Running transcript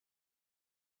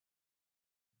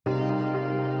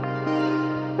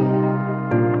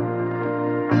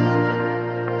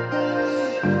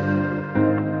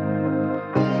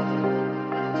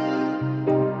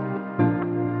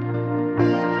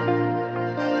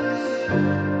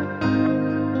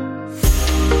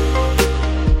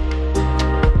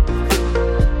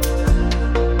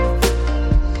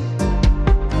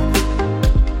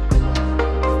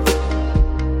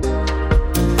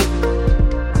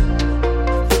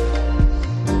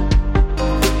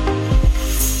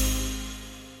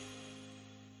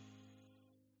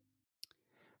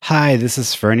Hi, this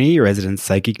is Fernie, your resident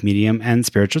psychic medium and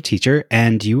spiritual teacher,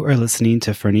 and you are listening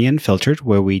to Fernie Unfiltered,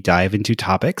 where we dive into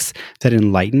topics that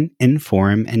enlighten,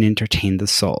 inform, and entertain the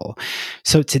soul.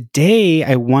 So today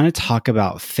I want to talk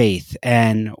about faith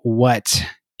and what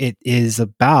it is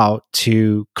about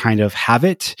to kind of have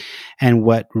it and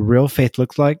what real faith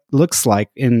looks like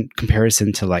in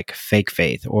comparison to like fake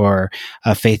faith or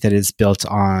a faith that is built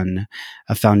on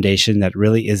a foundation that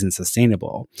really isn't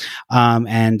sustainable.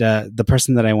 And the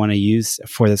person that I want to use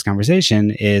for this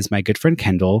conversation is my good friend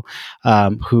Kendall,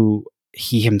 who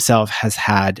he himself has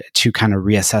had to kind of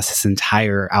reassess his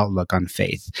entire outlook on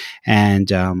faith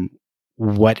and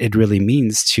what it really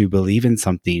means to believe in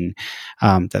something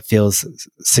that feels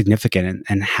significant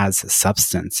and has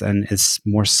substance and is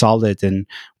more solid than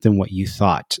what you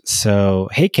thought. So,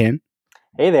 hey, Ken.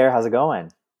 Hey there. How's it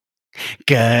going?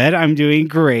 Good. I'm doing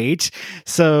great.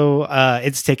 So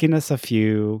it's taken us a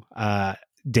few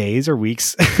days or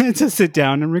weeks to sit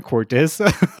down and record this.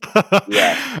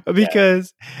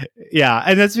 Because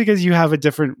and that's because you have a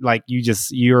different, like,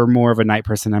 you're more of a night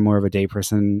person, I'm more of a day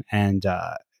person, and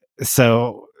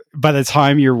so by the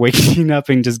time you're waking up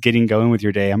and just getting going with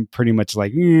your day, I'm pretty much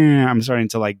like, I'm starting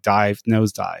to like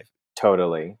nosedive.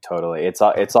 Totally. It's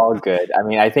all good. I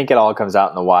mean, I think it all comes out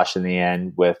in the wash in the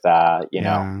end with,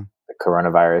 know, the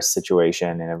coronavirus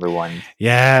situation and everyone.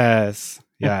 Yes.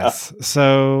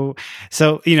 So,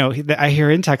 I hear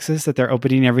in Texas that they're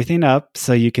opening everything up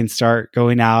so you can start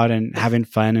going out and having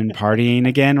fun and partying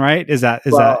again, right?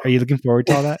 Are you looking forward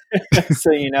to all that?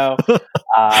 So,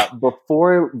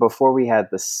 before we had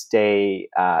the stay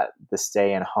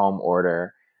in home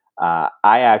order, I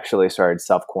actually started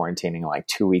self-quarantining like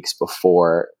 2 weeks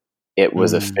before it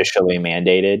was officially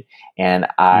mandated. And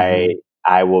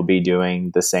I will be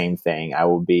doing the same thing. I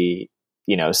will be,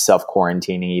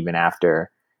 self-quarantining even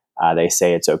after they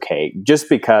say it's okay, just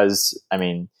because, I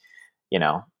mean,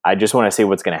 I just want to see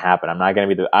what's going to happen. I'm not going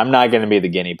to be the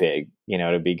guinea pig,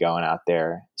 to be going out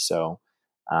there. So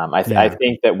I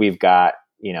think that we've got,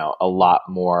 a lot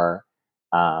more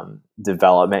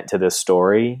development to this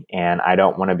story, and I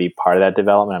don't want to be part of that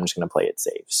development. I'm just going to play it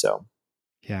safe. So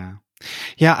yeah.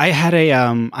 I had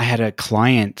a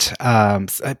client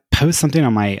post something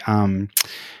on my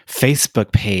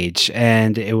Facebook page,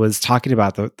 and it was talking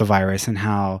about the virus and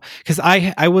how, because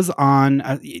I was on.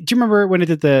 Do you remember when I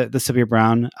did the Sylvia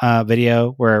Browne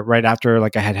video, where right after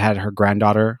like I had her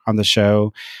granddaughter on the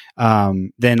show,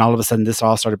 then all of a sudden this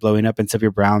all started blowing up, and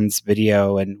Sylvia Browne's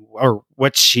video or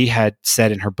what she had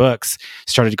said in her books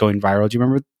started going viral. Do you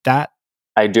remember that?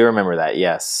 I do remember that.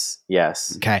 Yes.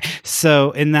 Okay.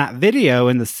 So in that video,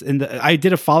 I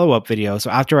did a follow-up video. So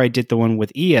after I did the one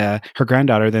with Ia, her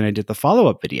granddaughter, then I did the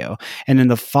follow-up video. And in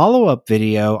the follow-up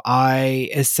video, I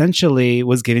essentially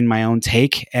was giving my own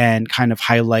take and kind of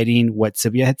highlighting what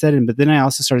Sylvia had said. But then I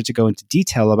also started to go into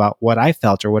detail about what I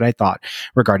felt or what I thought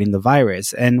regarding the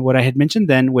virus. And what I had mentioned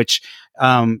then, which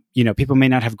people may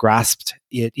not have grasped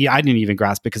it. I didn't even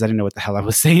grasp because I didn't know what the hell I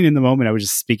was saying in the moment. I was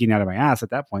just speaking out of my ass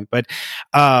at that point. But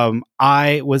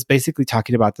I was basically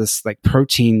talking about this like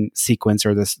protein sequence,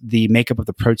 or the makeup of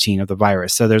the protein of the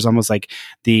virus. So there's almost like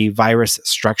the virus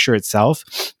structure itself,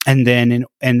 and then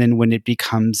when it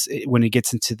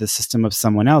gets into the system of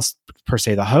someone else, per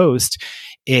se the host,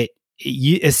 it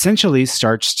essentially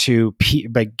starts to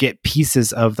get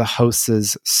pieces of the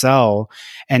host's cell,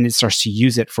 and it starts to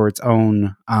use it for its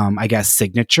own,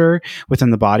 signature within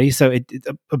the body. So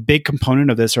a big component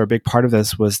of this, or a big part of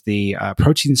this, was the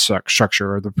protein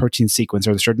structure, or the protein sequence,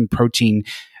 or the certain protein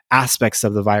aspects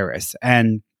of the virus.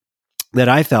 And that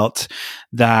I felt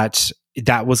that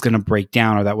was going to break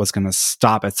down, or that was going to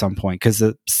stop at some point, because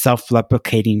the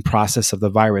self-replicating process of the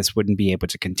virus wouldn't be able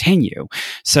to continue.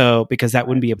 So because that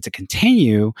wouldn't be able to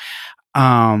continue,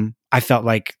 I felt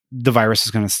like the virus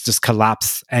was going to just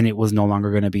collapse, and it was no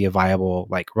longer going to be a viable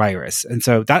like virus. And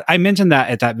so that I mentioned that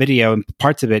at that video and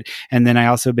parts of it. And then I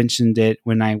also mentioned it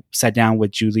when I sat down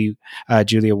with Julia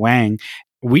Wang.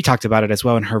 We talked about it as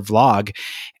well in her vlog.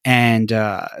 And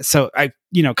so I,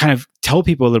 kind of told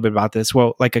people a little bit about this.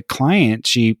 Well, like a client,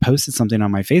 she posted something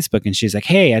on my Facebook, and she's like,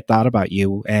 "Hey, I thought about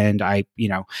you, and I,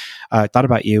 thought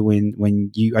about you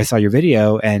when I saw your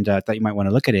video, and thought you might want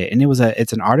to look at it." And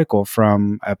it's an article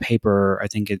from a paper. I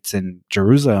think it's in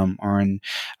Jerusalem or in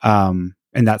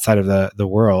that side of the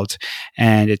world,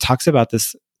 and it talks about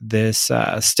this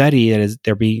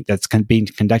study that's being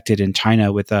conducted in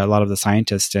China with a lot of the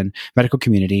scientists and medical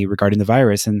community regarding the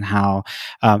virus, and how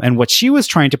and what she was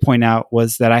trying to point out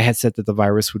was that I had said that the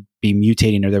virus would be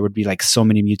mutating, or there would be like so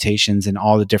many mutations in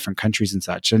all the different countries and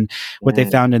such. And what they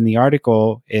found in the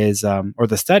article is, or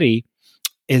the study,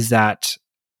 is that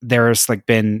there's like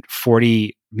been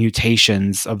 40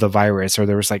 mutations of the virus, or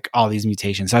there was like all these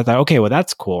mutations. So I thought, okay, well,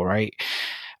 that's cool, right?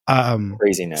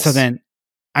 Craziness. So then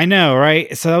I know,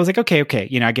 right? So I was like, okay,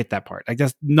 I get that part. Like,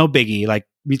 that's no biggie. Like,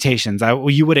 mutations,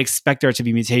 you would expect there to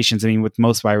be mutations. I mean, with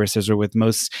most viruses, or with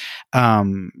most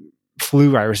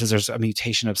flu viruses, there's a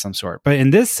mutation of some sort. But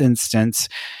in this instance,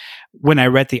 when I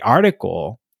read the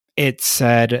article, it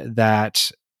said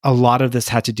that a lot of this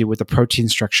had to do with the protein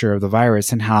structure of the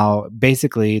virus, and how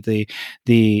basically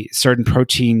the certain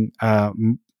protein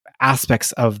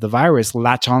aspects of the virus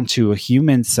latch onto a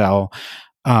human cell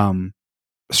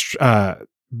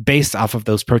based off of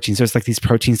those proteins. So it's like these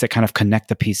proteins that kind of connect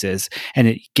the pieces, and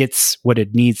it gets what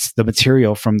it needs, the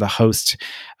material from the host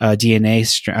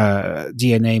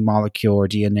DNA molecule, or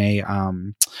DNA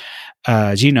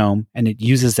genome, and it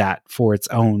uses that for its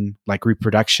own like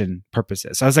reproduction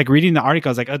purposes. So I was like reading the article,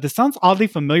 I was like, oh, this sounds oddly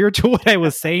familiar to what I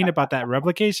was saying about that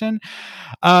replication.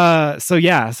 So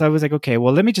I was like, okay,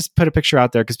 well, let me just put a picture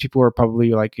out there, because people were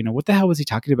probably like, what the hell was he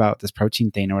talking about, this protein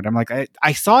thing? Or what? I'm like,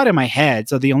 I saw it in my head,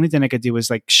 so the only thing I could do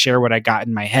was like share what I got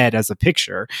in my head as a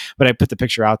picture, but I put the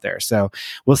picture out there. So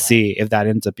we'll see if that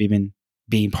ends up even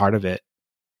being part of it.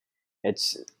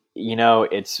 It's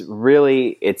it's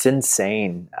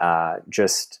insane.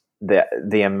 Just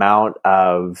the amount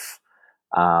of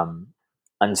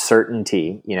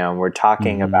uncertainty, and we're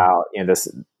talking about,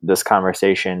 this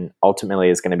conversation ultimately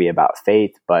is going to be about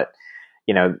faith, but,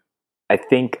 I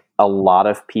think a lot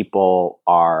of people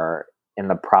are in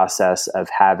the process of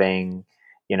having,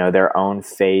 their own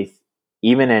faith,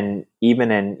 even in,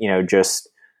 just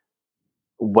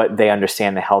what they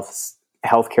understand the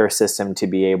healthcare system to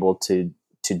be able to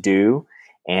do,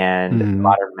 and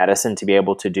modern medicine to be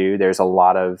able to do. There's a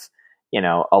lot of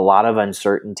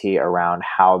uncertainty around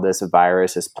how this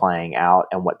virus is playing out,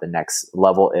 and what the next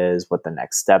level is, what the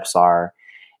next steps are.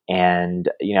 And,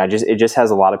 it just has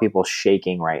a lot of people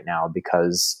shaking right now,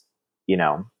 because,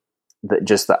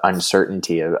 just the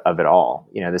uncertainty of it all.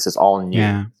 This is all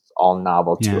new, all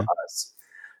novel to us.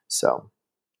 So.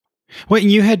 Well,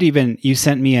 you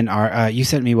sent me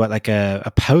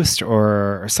a post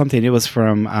or something. It was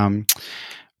from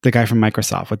the guy from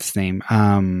Microsoft. What's his name?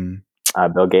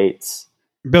 Bill Gates.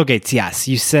 Bill Gates. Yes,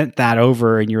 you sent that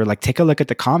over, and you were like, "Take a look at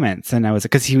the comments." And I was,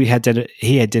 because he had did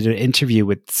an interview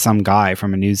with some guy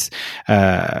from a news.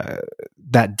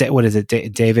 What is it?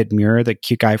 David Muir, the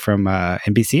cute guy from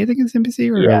NBC. I think it's NBC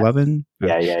or 11.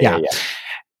 Yeah.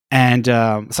 And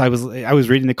so I was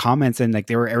reading the comments, and like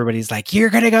everybody's like, "You're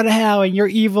gonna go to hell, and you're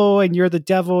evil, and you're the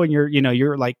devil, and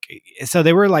you're like," so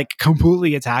they were like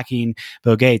completely attacking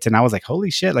Bill Gates, and I was like, "Holy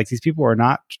shit!" Like, these people are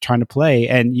not trying to play.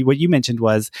 And what you mentioned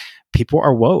was, people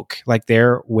are woke, like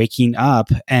they're waking up,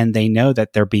 and they know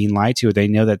that they're being lied to. They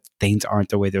know that things aren't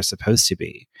the way they're supposed to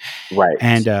be, right?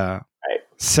 And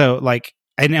so like,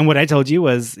 and what I told you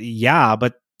was,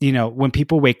 but when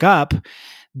people wake up,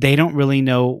 they don't really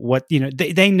know what,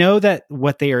 they know that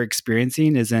what they are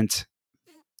experiencing isn't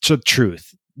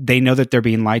truth. They know that they're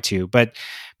being lied to, but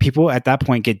people at that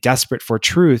point get desperate for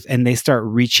truth, and they start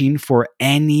reaching for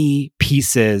any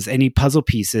puzzle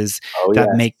pieces that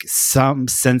make some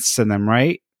sense to them,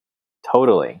 right?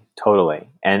 Totally.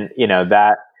 And,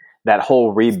 that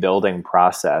whole rebuilding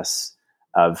process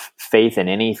of faith in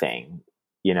anything,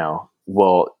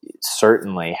 will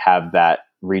certainly have that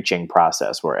reaching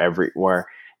process where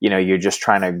you're just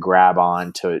trying to grab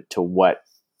on to what,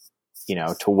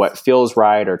 to what feels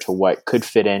right, or to what could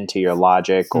fit into your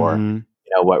logic, or,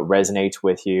 what resonates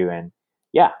with you. And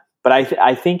but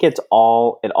I think it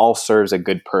all serves a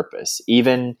good purpose.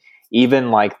 Even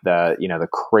like the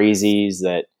crazies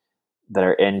that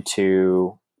are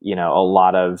into, a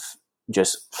lot of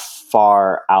just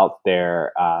far out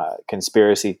there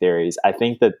conspiracy theories. I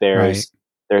think that there's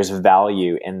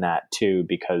value in that too,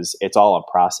 because it's all a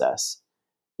process.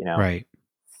 Right.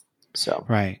 So,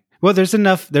 right. Well, there's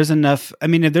enough, I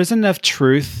mean, if there's enough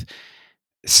truth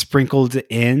sprinkled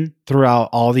in throughout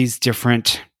all these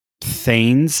different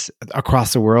things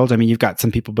across the world. I mean, you've got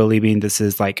some people believing this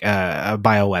is like a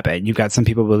bioweapon. You've got some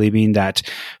people believing that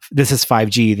this is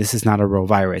 5G. This is not a real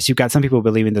virus. You've got some people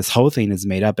believing this whole thing is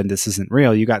made up and this isn't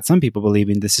real. You got some people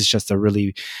believing this is just a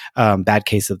really bad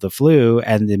case of the flu,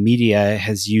 and the media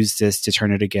has used this to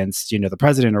turn it against, the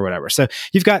president or whatever. So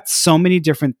you've got so many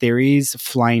different theories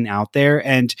flying out there.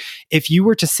 And if you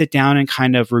were to sit down and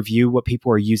kind of review what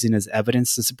people are using as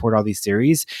evidence to support all these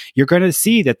theories, you're going to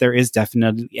see that there is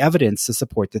definitely evidence to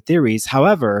support the theories.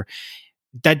 However,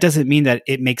 that doesn't mean that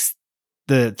it makes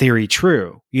the theory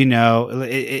true.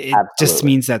 It just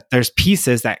means that there's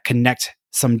pieces that connect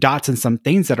some dots and some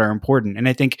things that are important. And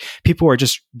I think people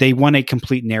they want a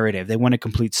complete narrative. They want a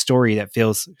complete story that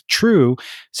feels true.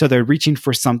 So they're reaching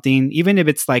for something, even if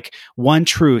it's like one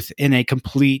truth in a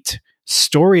complete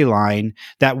storyline,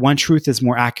 that one truth is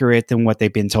more accurate than what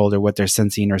they've been told or what they're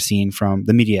sensing or seeing from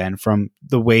the media and from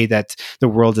the way that the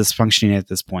world is functioning at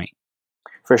this point.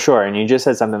 For sure. And you just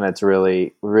said something that's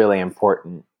really, really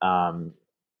important,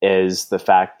 is the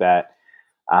fact that,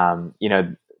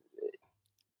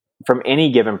 from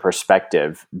any given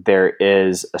perspective, there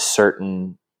is a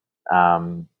certain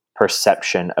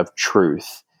perception of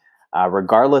truth,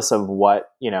 regardless of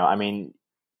what,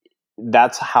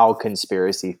 that's how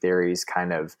conspiracy theories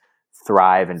kind of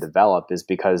thrive and develop, is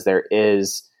because there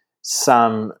is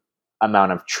some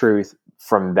amount of truth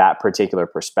from that particular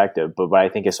perspective. But what I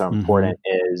think is so important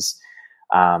is,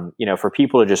 for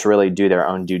people to just really do their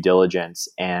own due diligence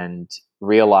and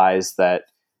realize that,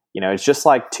 it's just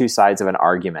like two sides of an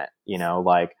argument,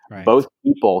 right. Both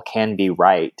people can be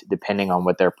right depending on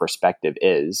what their perspective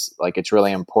is. Like, it's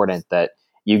really important that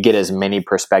you get as many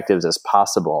perspectives as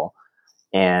possible.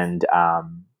 And,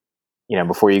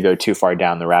 before you go too far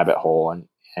down the rabbit hole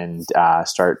and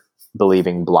start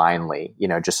believing blindly,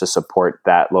 just to support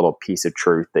that little piece of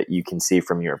truth that you can see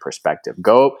from your perspective.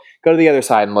 Go to the other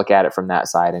side and look at it from that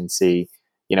side and see,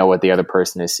 what the other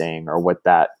person is saying, or what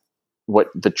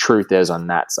the truth is on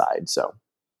that side. So.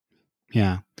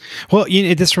 Yeah. Well,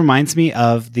 this reminds me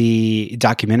of the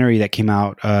documentary that came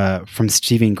out from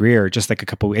Stephen Greer just like I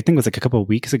think it was like a couple of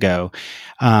weeks ago.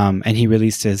 And he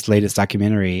released his latest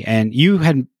documentary. And you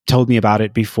had told me about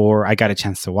it before I got a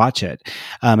chance to watch it.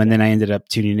 And then I ended up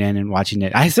tuning in and watching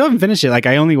it. I still haven't finished it. Like,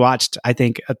 I only watched, I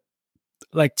think,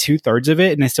 like 2/3 of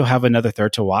it, and I still have another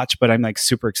third to watch, but I'm like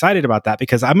super excited about that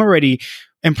because I'm already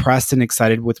impressed and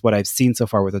excited with what I've seen so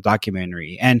far with the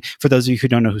documentary. And for those of you who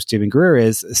don't know who Stephen Greer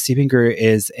is he's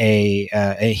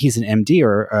an MD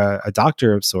or a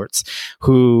doctor of sorts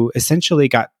who essentially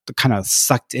got kind of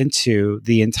sucked into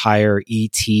the entire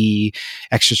ET,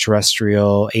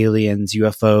 extraterrestrial, aliens,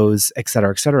 UFOs, et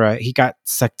cetera, et cetera. He got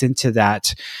sucked into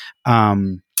that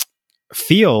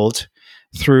field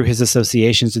through his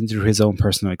associations and through his own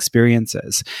personal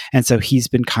experiences. And so he's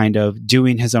been kind of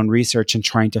doing his own research and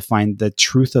trying to find the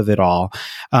truth of it all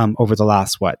over the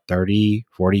last, 30,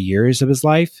 40 years of his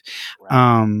life.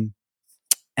 Right.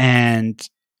 And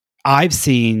I've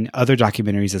seen other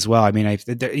documentaries as well. I mean,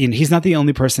 he's not the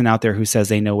only person out there who says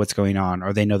they know what's going on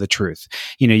or they know the truth.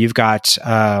 You've got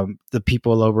the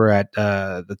people over at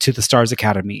the To the Stars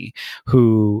Academy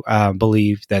who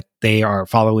believe that they are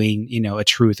following, a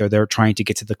truth, or they're trying to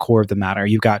get to the core of the matter.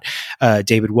 You've got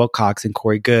David Wilcox and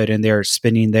Corey Goode, and they're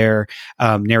spinning their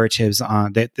narratives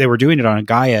on that. They were doing it on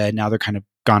Gaia, and now they're kind of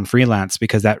gone freelance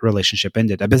because that relationship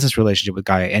ended. That business relationship with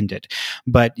Gaia ended.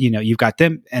 But, you've got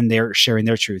them and they're sharing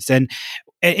their truths. And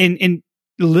in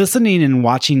listening and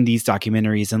watching these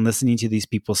documentaries and listening to these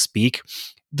people speak,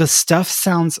 the stuff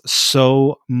sounds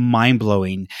so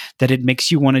mind-blowing that it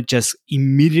makes you want to just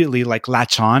immediately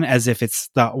latch on as if it's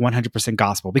the 100%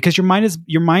 gospel, because you're mind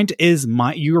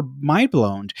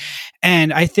blown.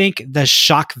 And I think the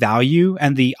shock value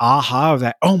and the aha of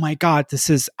that, oh my God, this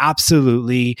is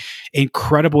absolutely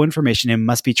incredible information. It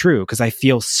must be true because I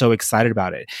feel so excited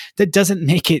about it. That doesn't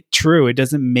make it true. It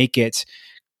doesn't make it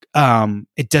the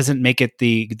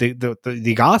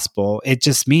gospel. It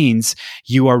just means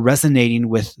you are resonating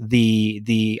with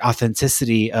the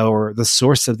authenticity or the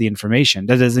source of the information.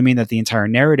 That doesn't mean that the entire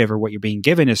narrative or what you're being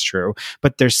given is true,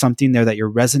 but there's something there that you're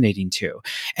resonating to.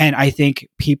 And I think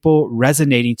people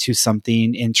resonating to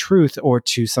something in truth or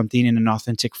to something in an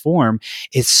authentic form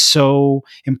is so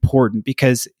important,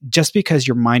 because just because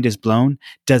your mind is blown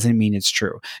doesn't mean it's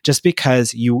true. Just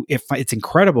because if it's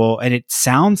incredible and it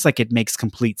sounds like it makes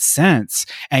complete sense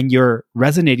and you're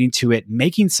resonating to it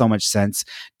making so much sense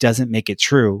doesn't make it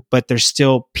true. But there's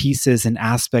still pieces and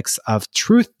aspects of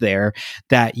truth there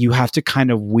that you have to kind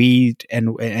of weed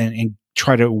and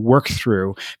try to work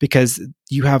through, because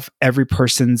you have every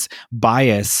person's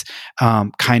bias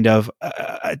kind of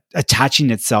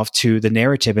attaching itself to the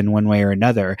narrative in one way or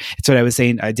another. It's what I was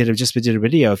saying. I just did a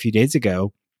video a few days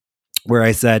ago where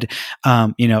I said,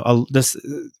 this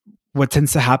what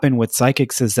tends to happen with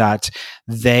psychics is that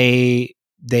they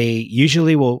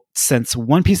usually will sense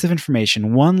one piece of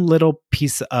information, one little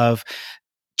piece of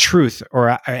truth,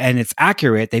 and it's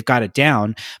accurate, they've got it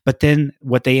down, but then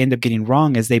what they end up getting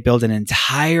wrong is they build an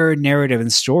entire narrative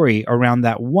and story around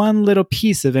that one little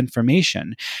piece of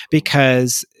information,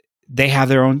 because they have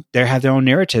their own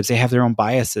narratives, they have their own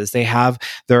biases, they have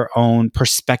their own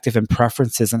perspective and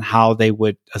preferences on how they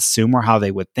would assume or how they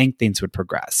would think things would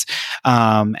progress.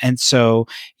 And so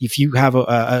if you have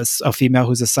a female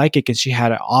who's a psychic and she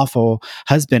had an awful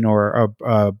husband or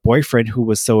a boyfriend who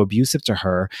was so abusive to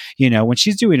her, when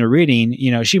she's doing a reading,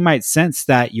 she might sense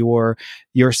that your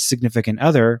significant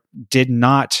other did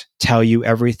not tell you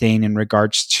everything in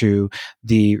regards to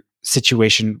the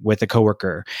situation with a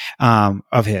coworker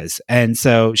of his, and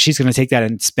so she's going to take that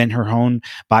and spin her own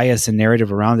bias and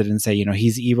narrative around it and say,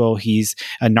 he's evil, he's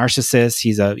a narcissist,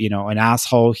 he's a an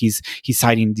asshole, he's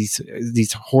hiding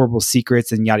these horrible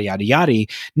secrets and yada yada yada,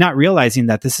 not realizing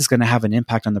that this is going to have an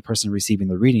impact on the person receiving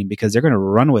the reading, because they're going to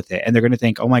run with it and they're going to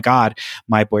think, oh my god,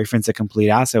 my boyfriend's a complete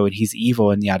asshole and he's evil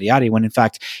and yada yada, when in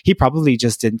fact he probably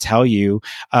just didn't tell you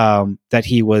that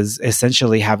he was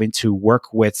essentially having to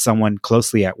work with someone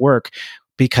closely at work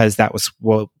because that was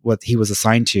what he was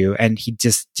assigned to, and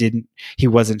he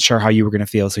wasn't sure how you were going to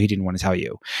feel, so he didn't want to tell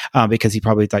you, because he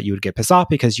probably thought you would get pissed off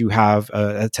because you have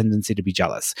a tendency to be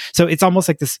jealous. So it's almost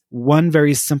like this one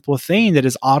very simple thing that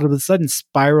is all of a sudden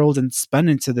spiraled and spun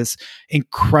into this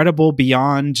incredible,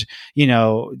 beyond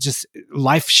just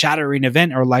life-shattering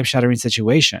event or life-shattering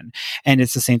situation. And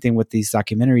it's the same thing with these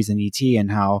documentaries in ET,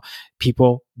 and how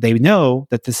people, they know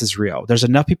that this is real. There's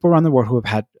enough people around the world who have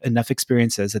had enough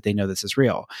experiences that they know this is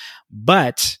real.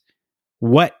 But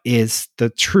what is the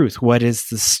truth? What is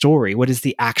the story? What is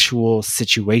the actual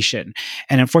situation?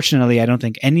 And unfortunately, I don't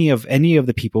think any of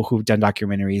the people who've done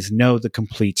documentaries know the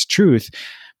complete truth,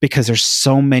 because there's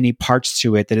so many parts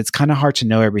to it that it's kind of hard to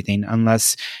know everything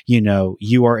unless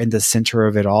you are in the center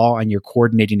of it all and you're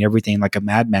coordinating everything like a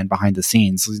madman behind the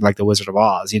scenes, like the Wizard of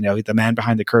Oz, the man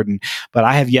behind the curtain. But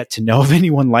I have yet to know of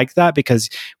anyone like that, because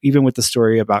even with the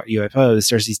story about UFOs,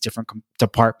 there's these different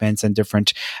departments and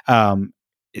different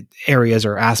areas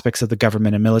or aspects of the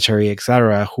government and military, et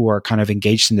cetera, who are kind of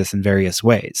engaged in this in various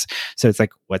ways. So it's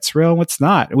like, what's real and what's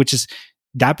not,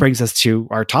 that brings us to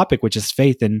our topic, which is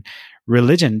faith and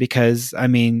religion. Because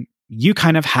you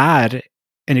kind of had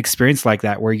an experience like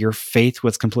that where your faith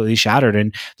was completely shattered,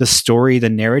 and the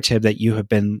narrative that you have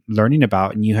been learning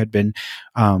about and you had been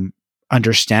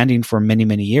understanding for many,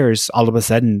 many years, all of a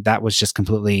sudden that was just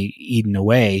completely eaten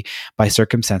away by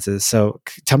circumstances. So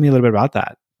tell me a little bit about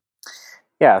that.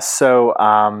 Yeah. So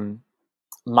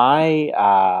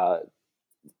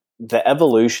the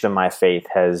evolution of my faith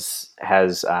has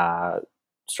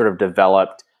sort of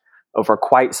developed over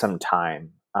quite some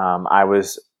time. I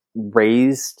was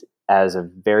raised as a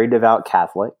very devout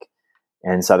Catholic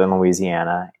in Southern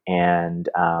Louisiana, and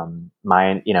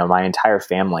my entire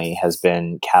family has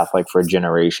been Catholic for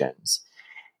generations.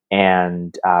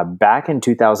 And back in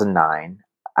 2009,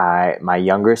 my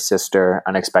younger sister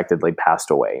unexpectedly passed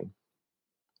away.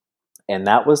 And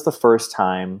that was the first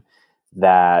time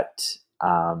that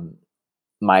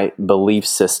my belief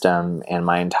system and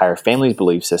my entire family's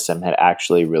belief system had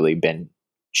actually really been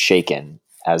shaken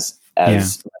as much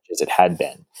as it had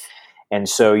been. And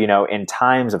so, in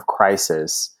times of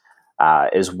crisis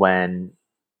is when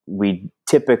we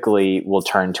typically will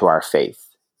turn to our faith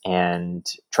and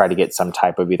try to get some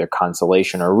type of either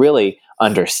consolation or really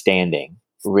understanding.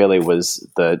 Really was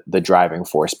the driving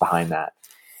force behind that.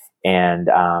 And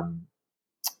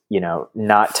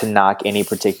not to knock any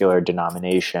particular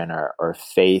denomination or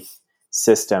faith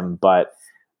system, but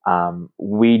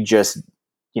we just,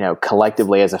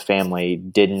 collectively as a family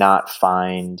did not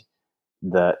find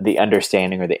the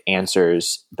understanding or the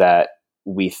answers that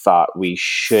we thought we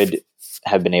should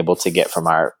have been able to get from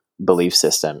our belief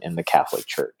system in the Catholic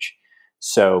Church.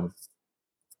 So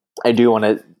I do want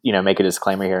to, make a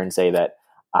disclaimer here and say that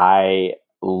I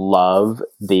love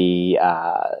the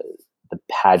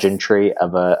pageantry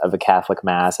of a Catholic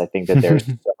Mass. I think that there's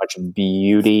so much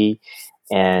beauty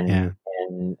in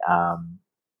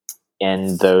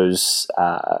those,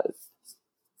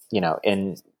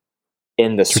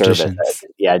 in the traditions. Service.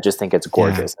 I just think it's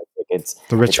gorgeous. I think it's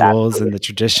the rituals and the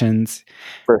traditions.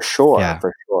 For sure.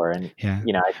 And,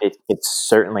 it's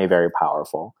certainly very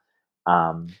powerful.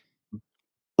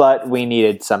 But we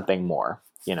needed something more,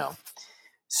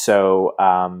 So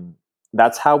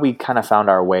that's how we kind of found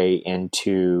our way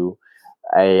into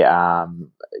a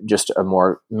just a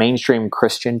more mainstream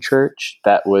Christian church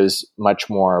that was much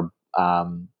more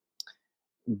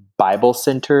Bible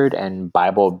centered and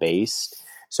Bible based.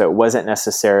 So it wasn't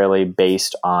necessarily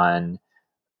based on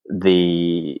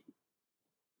the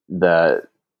the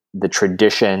the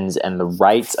traditions and the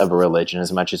rites of a religion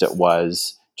as much as it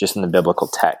was just in the biblical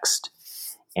text.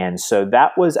 And so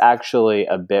that was actually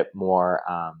a bit more,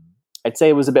 I'd say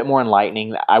it was a bit more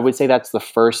enlightening. I would say that's the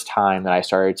first time that I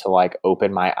started to like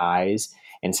open my eyes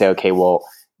and say, okay, well,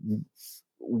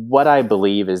 what I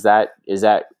believe is that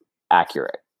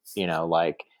accurate? You know,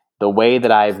 like the way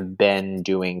that I've been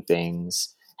doing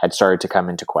things had started to come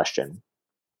into question.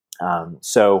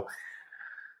 So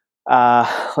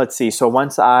let's see. So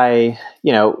once I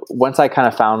kind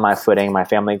of found my footing, my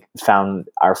family found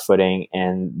our footing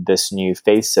in this new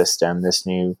faith system, this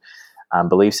new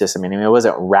belief system. I mean, it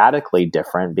wasn't radically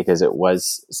different because it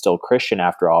was still Christian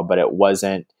after all, but it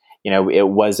wasn't, it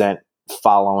wasn't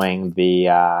following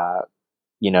the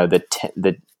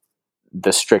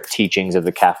strict teachings of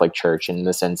the Catholic Church in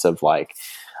the sense of like,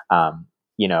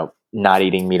 not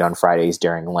eating meat on Fridays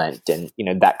during Lent and,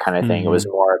 that kind of thing. Mm-hmm. It was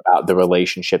more about the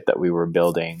relationship that we were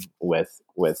building with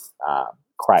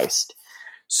Christ.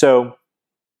 So,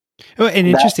 an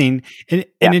interesting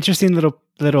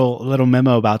little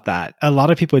memo about that. A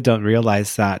lot of people don't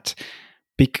realize that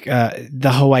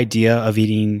the whole idea of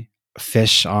eating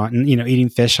fish on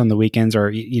the weekends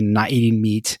or not eating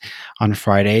meat on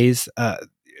Fridays,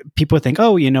 people think,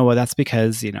 oh, that's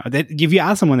because, if you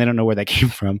ask someone, they don't know where that came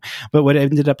from. But what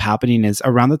ended up happening is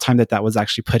around the time that was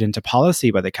actually put into policy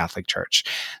by the Catholic Church,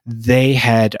 they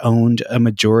had owned a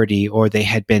majority, or they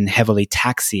had been heavily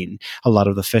taxing a lot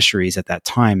of the fisheries at that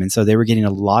time. And so they were getting a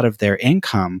lot of their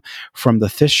income from the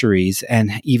fisheries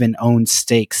and even owned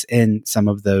stakes in some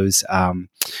of those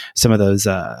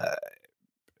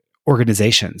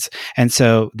organizations. And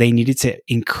so they needed to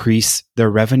increase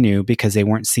their revenue because they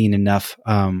weren't seeing enough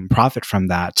profit from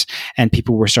that. And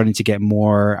people were starting to get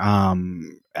more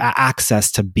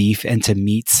access to beef and to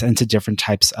meats and to different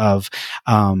types of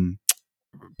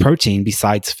protein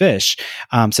besides fish.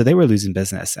 So they were losing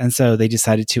business. And so they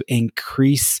decided to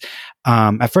increase,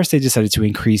 at first they decided to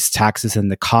increase taxes and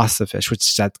the cost of fish,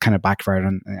 which that kind of backfired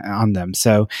on them.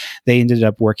 So they ended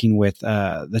up working with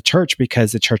the church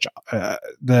because the church, at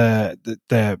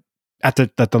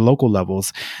the local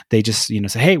levels, they just,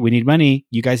 say, hey, we need money.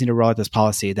 You guys need to roll out this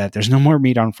policy that there's no more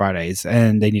meat on Fridays.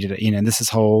 And they needed, and this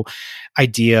whole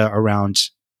idea around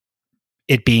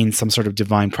it being some sort of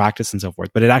divine practice and so forth.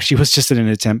 But it actually was just an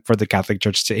attempt for the Catholic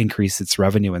Church to increase its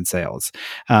revenue and sales.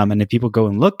 And if people go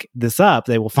and look this up,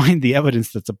 they will find the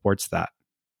evidence that supports that.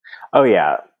 Oh,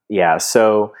 yeah. Yeah.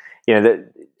 So,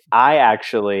 I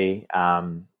actually,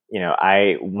 one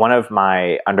of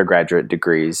my undergraduate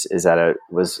degrees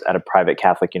was at a private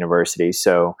Catholic university.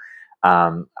 So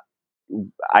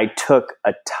I took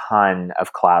a ton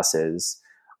of classes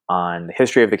on the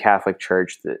history of the Catholic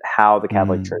Church, how the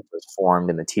Catholic Church was formed,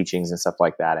 and the teachings and stuff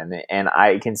like that. And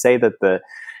I can say that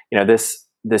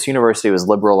this university was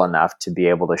liberal enough to be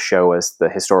able to show us the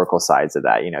historical sides of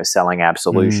that, selling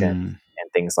absolution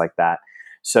and things like that.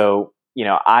 So,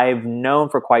 I've known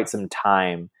for quite some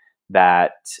time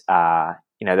that that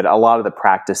a lot of the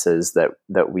practices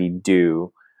that we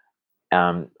do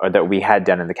or that we had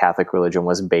done in the Catholic religion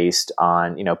was based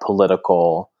on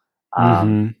political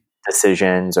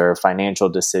decisions or financial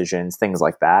decisions, things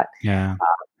like that. Yeah.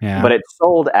 But it's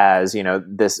sold as,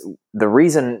 the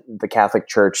reason the Catholic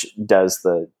Church does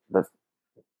the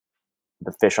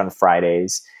fish on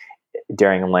Fridays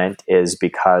during Lent is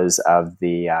because of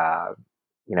the,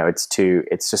 it's to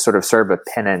sort of serve a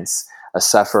penance, a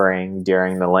suffering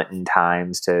during the Lenten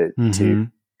times to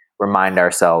remind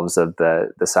ourselves of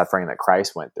the suffering that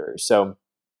Christ went through. So,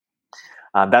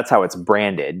 that's how it's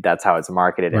branded. That's how it's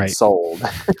marketed and sold.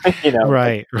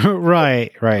 Right.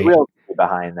 The real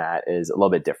behind that is a little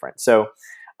bit different. So,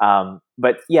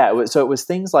 but yeah, it was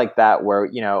things like that where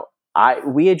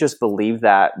we had just believed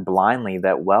that blindly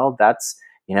that that's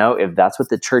if that's what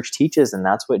the church teaches and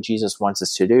that's what Jesus wants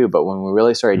us to do. But when we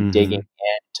really started digging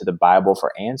into the Bible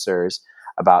for answers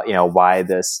about why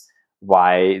this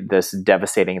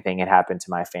devastating thing had happened to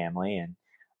my family, and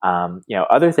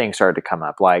other things started to come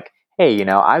up like, hey,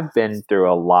 I've been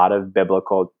through a lot of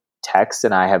biblical texts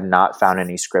and I have not found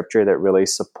any scripture that really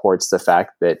supports the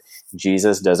fact that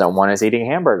Jesus doesn't want us eating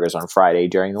hamburgers on Friday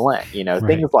during the Lent,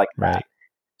 things like that.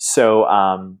 So,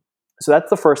 so that's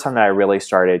the first time that I really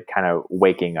started kind of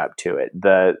waking up to it.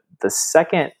 The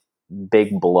second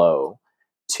big blow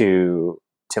to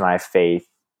my faith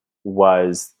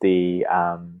was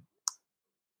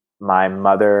my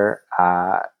mother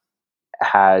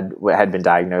had been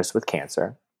diagnosed with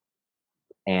cancer,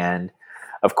 and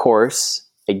of course,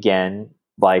 again,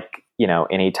 like,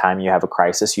 anytime you have a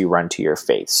crisis, you run to your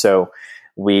faith. So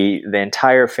the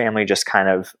entire family just kind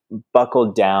of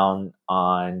buckled down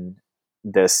on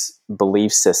this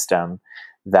belief system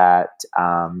that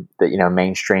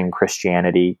mainstream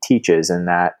Christianity teaches, and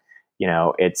that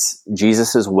it's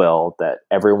Jesus's will that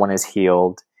everyone is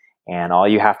healed, and all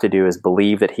you have to do is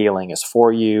believe that healing is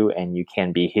for you, and you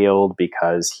can be healed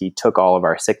because he took all of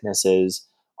our sicknesses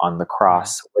on the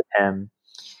cross with him.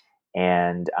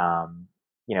 And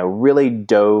really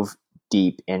dove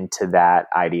deep into that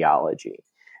ideology.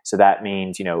 So that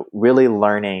means really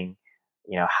learning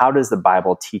how does the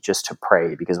Bible teach us to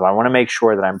pray, because I want to make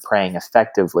sure that I'm praying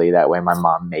effectively, that way my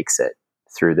mom makes it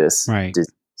through this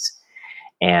disease.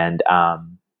 And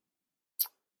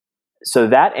so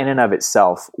that in and of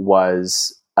itself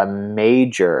was a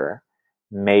major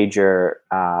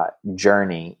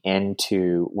journey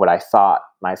into what I thought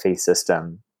my faith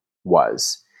system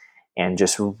was, and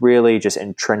just really just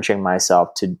entrenching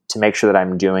myself to make sure that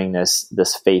I'm doing this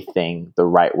faith thing the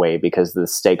right way, because the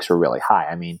stakes were really high.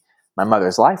 I mean, my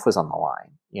mother's life was on the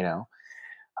line,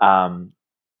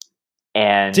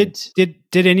 and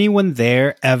did anyone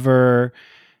there ever,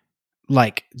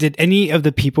 like, did any of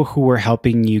the people who were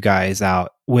helping you guys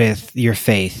out with your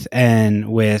faith and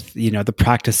with, the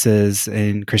practices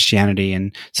in Christianity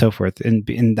and so forth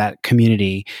in that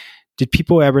community, did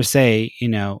people ever say,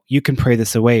 you can pray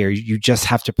this away, or you just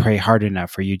have to pray hard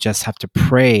enough, or you just have to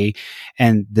pray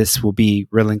and this will be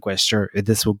relinquished, or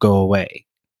this will go away?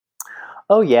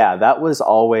 Oh yeah, that was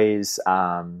always,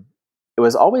 it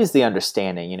was always the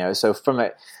understanding, so from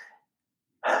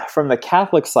the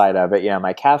Catholic side of it,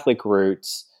 my Catholic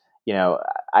roots,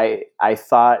 I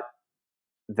thought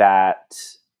that,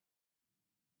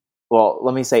 well,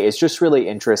 let me say, it's just really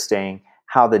interesting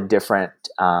how the different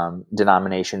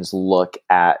denominations look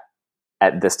at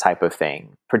this type of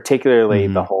thing, particularly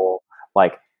the whole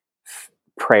like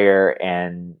prayer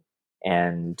and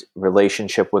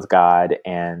relationship with God,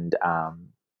 and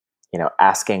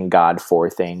asking God for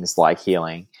things like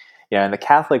healing. In the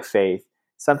Catholic faith,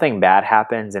 something bad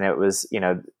happens, and it was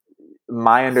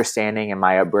my understanding and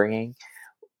my upbringing,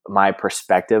 my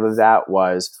perspective of that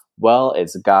was, well,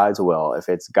 it's God's will. If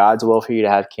it's God's will for you to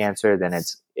have cancer, then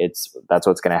that's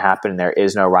what's going to happen. There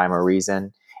is no rhyme or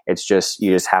reason. It's just,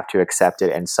 you just have to accept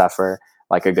it and suffer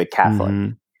like a good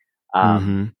Catholic.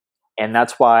 And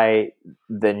that's why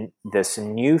this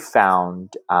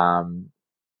newfound,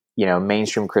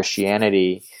 mainstream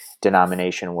Christianity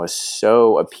denomination was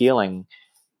so appealing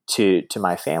to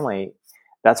my family.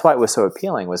 That's why it was so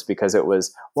appealing, was because it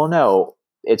was, well, no,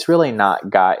 it's really not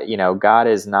God. God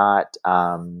is not,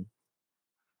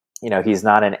 he's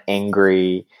not an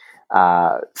angry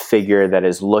figure that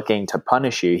is looking to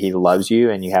punish you. He loves you,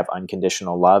 and you have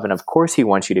unconditional love. And of course he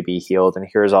wants you to be healed. And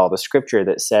here's all the scripture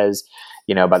that says,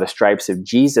 by the stripes of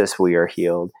Jesus, we are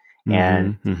healed.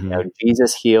 And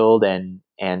Jesus healed.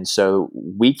 And so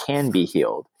we can be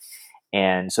healed.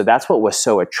 And so that's what was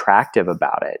so attractive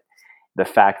about it. The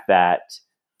fact that,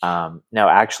 no,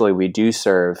 actually we do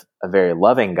serve a very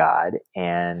loving God.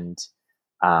 And,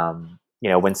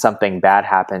 when something bad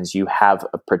happens, you have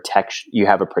a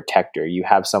protector, you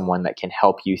have someone that can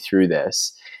help you through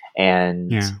this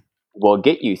and will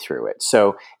get you through it.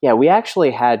 So yeah, we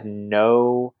actually had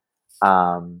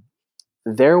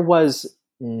there was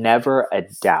never a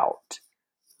doubt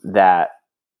that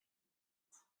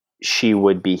she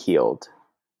would be healed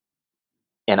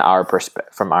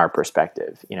from our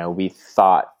perspective.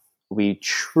 We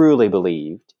truly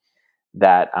believed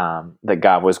that, that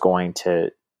God was going to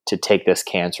take this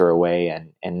cancer away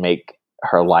and make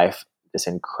her life this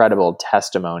incredible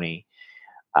testimony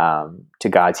to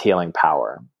God's healing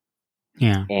power.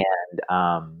 Yeah.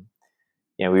 And,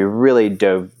 we really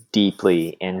dove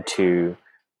deeply into,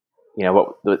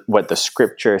 what the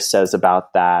scripture says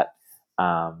about that.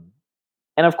 And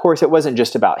of course it wasn't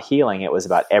just about healing, it was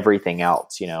about everything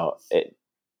else,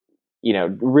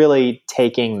 really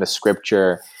taking the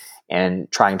scripture and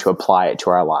trying to apply it to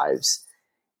our lives.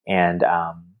 And,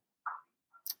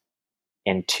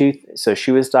 so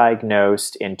she was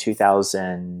diagnosed in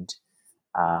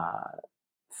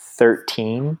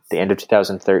 2013, the end of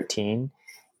 2013,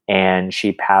 and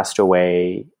she passed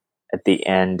away at the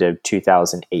end of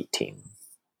 2018.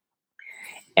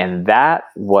 And that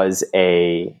was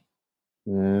a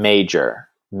major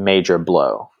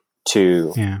blow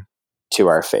to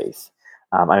our faith.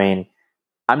 I mean,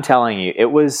 I'm telling you,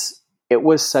 it was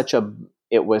such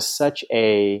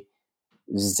a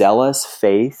zealous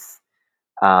faith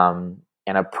an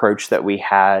approach that we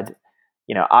had.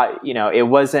 It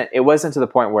wasn't to the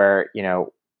point where,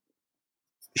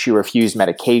 she refused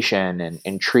medication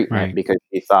and treatment Right. because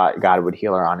she thought God would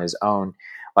heal her on his own.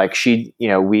 Like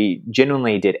we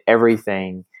genuinely did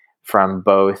everything from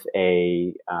both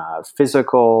a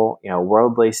physical,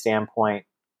 worldly standpoint,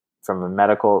 from a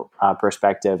medical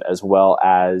perspective, as well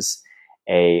as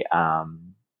a a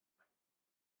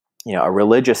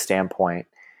religious standpoint,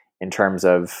 in terms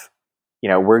of,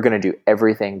 we're going to do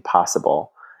everything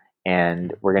possible,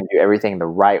 and we're going to do everything the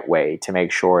right way to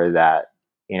make sure that,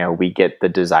 we get the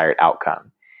desired outcome.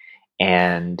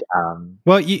 And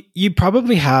Well, you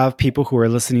probably have people who are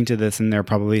listening to this and they're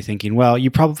probably thinking, well, you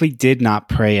probably did not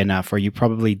pray enough, or you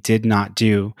probably did not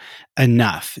do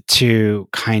enough to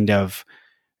kind of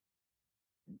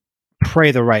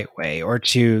pray the right way, or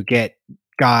to get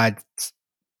God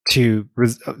to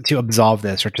absolve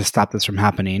this, or to stop this from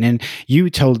happening. And you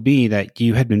told me that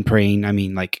you had been praying, I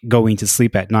mean, like going to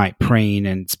sleep at night praying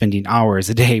and spending hours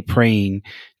a day praying,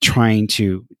 trying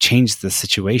to change the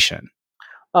situation.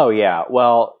 oh yeah,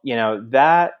 well,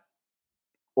 well,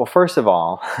 first of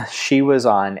all, she was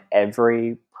on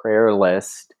every prayer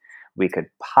list we could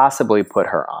possibly put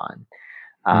her on.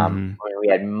 Hmm. We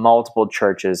had multiple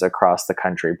churches across the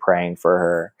country praying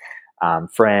for her,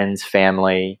 friends,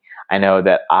 family. I know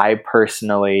that I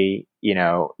personally,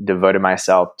 devoted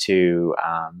myself to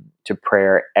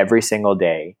prayer every single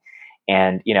day.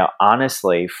 And,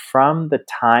 honestly, from the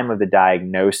time of the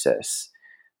diagnosis,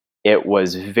 it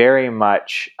was very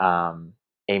much a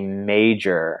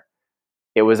major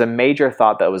it was a major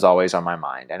thought that was always on my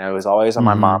mind. And it was always on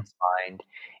my Hmm. mom's mind.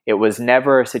 It was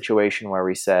never a situation where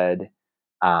we said,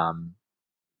 um,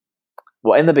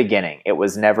 well, in the beginning, it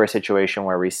was never a situation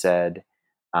where we said,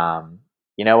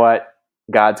 you know what,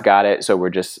 God's got it, so we're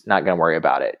just not going to worry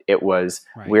about it. It was,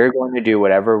 Right. we're going to do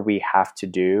whatever we have to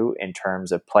do in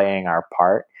terms of playing our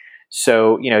part.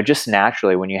 So, just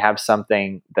naturally, when you have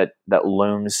something that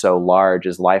looms so large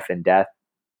as life and death,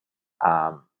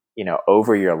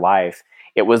 over your life,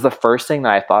 it was the first thing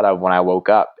that I thought of when I woke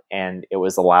up, and it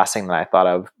was the last thing that I thought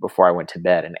of before I went to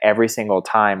bed. And every single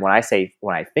time when I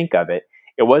think of it,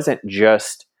 it wasn't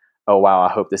just, oh wow, I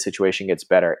hope the situation gets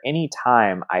better.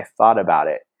 Anytime I thought about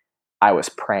it, I was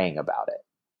praying about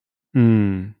it.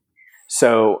 Mm.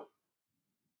 So,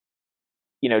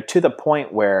 to the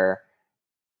point where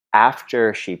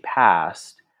after she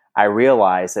passed, I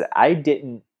realized that I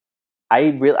didn't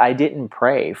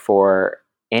pray for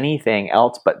anything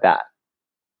else but that.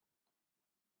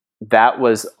 That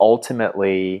was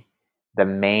ultimately the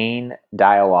main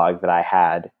dialogue that I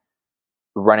had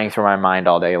running through my mind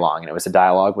all day long. And it was a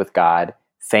dialogue with God,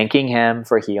 thanking Him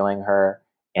for healing her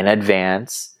in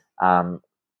advance,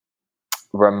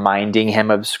 reminding Him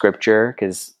of Scripture,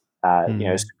 because,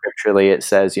 Mm. scripturally it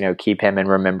says, keep Him in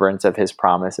remembrance of His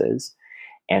promises.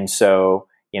 And so,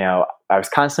 I was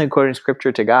constantly quoting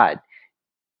Scripture to God.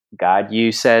 God,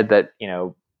 you said that,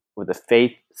 with a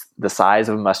faith the size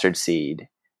of a mustard seed,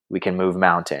 we can move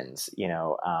mountains.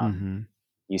 Hmm.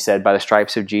 You said by the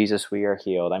stripes of Jesus we are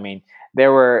healed. I mean,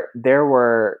 there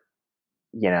were,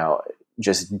 you know,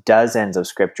 just dozens of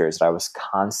scriptures that I was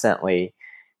constantly,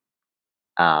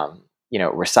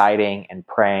 reciting and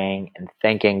praying and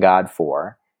thanking God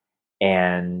for.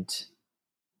 And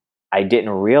I didn't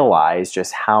realize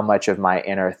just how much of my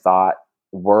inner thought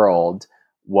world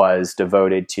was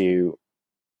devoted to,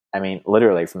 I mean,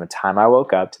 literally from the time I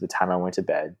woke up to the time I went to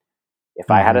bed. If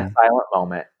I had a Hmm. silent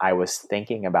moment, I was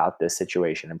thinking about this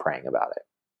situation and praying about it.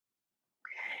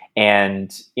 And,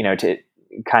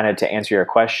 to answer your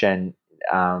question,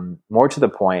 more to the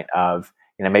point of,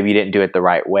 maybe you didn't do it the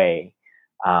right way.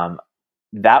 Um,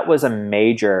 that was a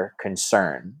major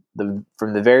concern.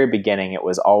 From the very beginning, it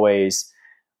was always,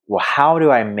 well, how do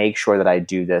I make sure that I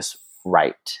do this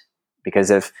right? Because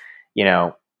if, you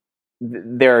know,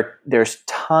 there are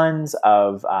tons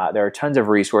of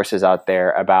resources out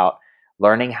there about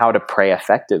learning how to pray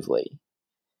effectively,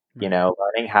 Right.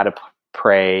 learning how to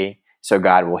pray so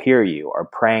God will hear you, or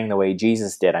praying the way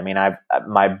Jesus did. I mean,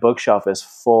 my bookshelf is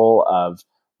full of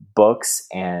books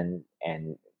and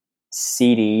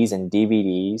CDs and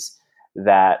DVDs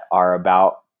that are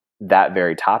about that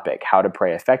very topic, how to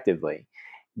pray effectively.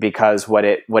 Because what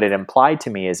it implied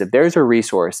to me is, if there's a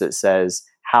resource that says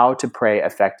how to pray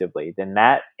effectively, then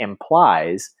that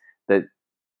implies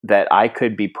that I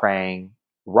could be praying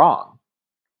wrong.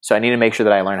 So I need to make sure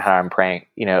that I learn how I'm praying,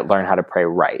 learn how to pray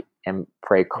right and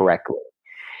pray Right. correctly.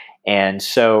 And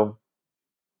so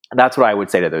that's what I would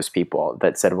say to those people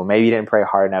that said, well, maybe you didn't pray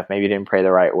hard enough, maybe you didn't pray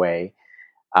the right way.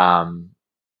 Um,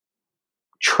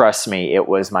 Trust me, it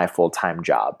was my full-time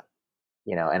job.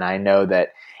 and I know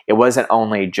that it wasn't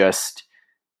only just,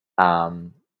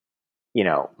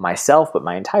 myself, but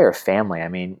my entire family. I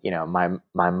mean, my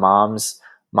mom's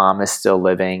mom is still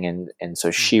living, and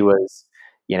so she was,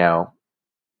 I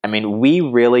mean, we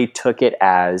really took it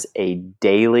as a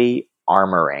daily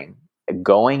armoring.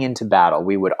 Going into battle,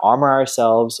 we would armor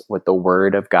ourselves with the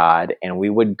word of God, and we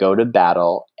would go to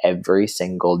battle every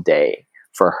single day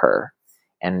for her,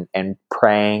 and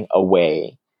praying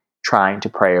away, trying to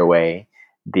pray away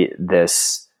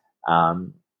this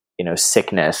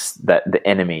sickness that the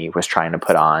enemy was trying to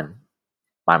put on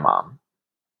my mom.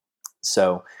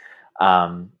 So,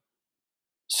 when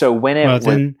Well, it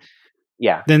was,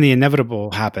 yeah, then the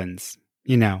inevitable happens,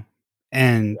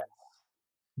 and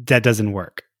that doesn't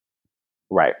work.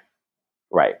 right.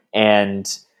 Right. And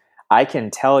I can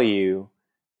tell you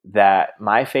that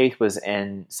my faith was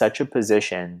in such a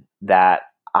position that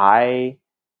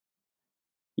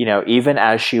even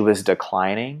as she was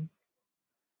declining,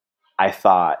 I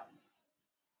thought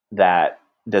that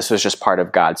this was just part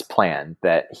of God's plan,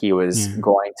 that He was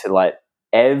going to let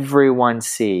everyone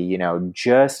see,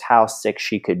 just how sick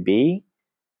she could be,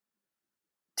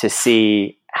 to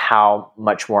see how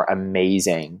much more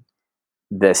amazing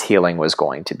this healing was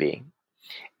going to be.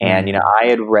 And, I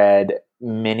had read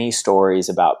many stories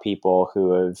about people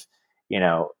who have,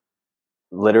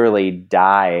 literally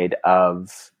died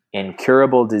of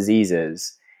incurable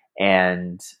diseases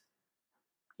and,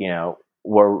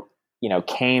 were,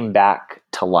 came back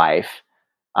to life,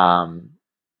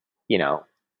 you know,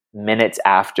 minutes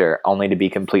after, only to be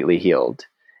completely healed.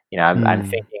 I'm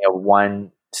thinking of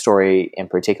one story in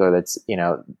particular that's,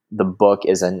 the book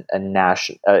is a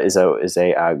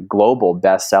global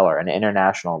bestseller, an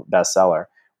international bestseller.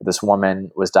 This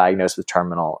woman was diagnosed with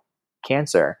terminal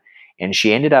cancer, and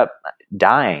she ended up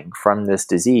dying from this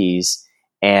disease.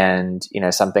 And,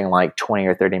 something like 20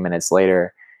 or 30 minutes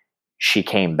later, she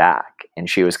came back and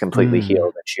she was completely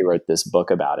healed, and she wrote this book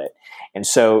about it. And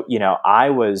so,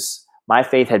 my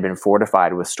faith had been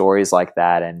fortified with stories like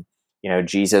that, and,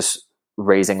 Jesus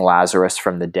raising Lazarus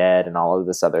from the dead and all of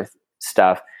this other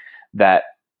stuff, that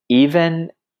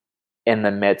even in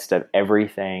the midst of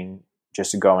everything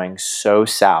just going so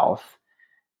south,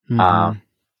 and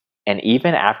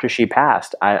even after she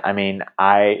passed, I mean,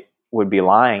 I would be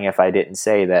lying if I didn't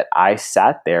say that I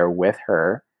sat there with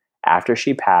her after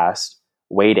she passed,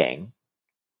 waiting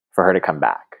for her to come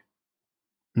back.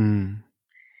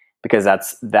 Because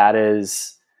that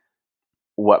is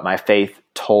what my faith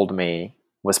told me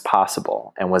was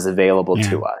possible and was available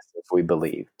to us if we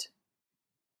believed.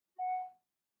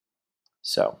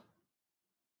 So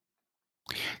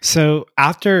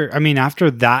after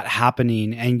that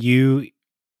happening, and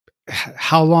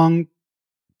how long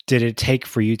did it take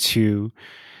for you to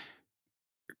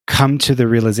come to the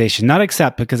realization, not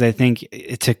accept, because I think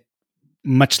it took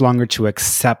much longer to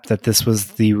accept that this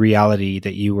was the reality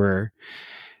that you were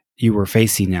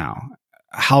facing now.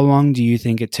 How long do you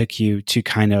think it took you to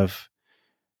kind of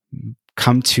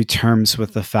come to terms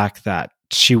with the fact that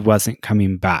she wasn't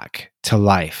coming back to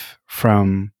life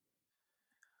from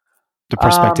the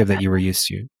perspective that you were used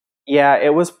to? Yeah,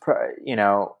 it was,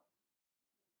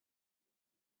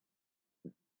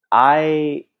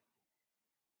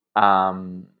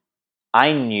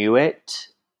 I knew it.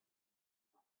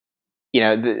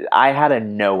 I had a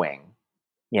knowing,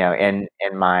 in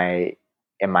my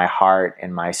heart,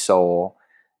 in my soul,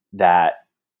 that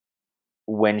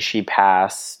when she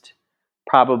passed,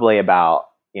 probably about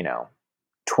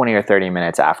 20 or 30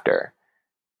 minutes after,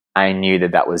 I knew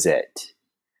that was it.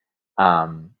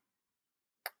 But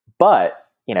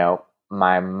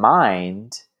my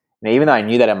mind, even though I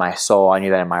knew that in my soul, I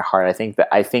knew that in my heart, I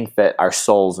think that our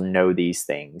souls know these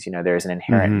things. There's an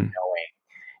inherent knowing.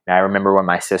 And I remember when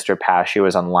my sister passed, she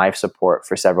was on life support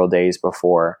for several days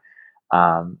before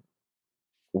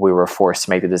we were forced to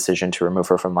make the decision to remove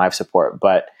her from life support.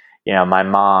 But my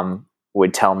mom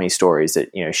would tell me stories that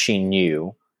she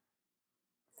knew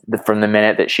from the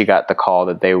minute that she got the call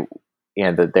that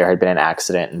that there had been an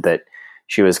accident and that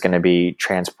she was going to be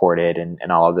transported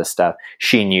and all of this stuff.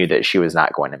 She knew that she was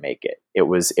not going to make it. It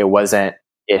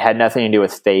had nothing to do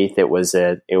with faith. It was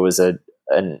an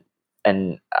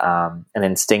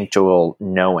instinctual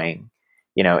knowing,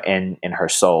 in her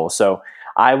soul. So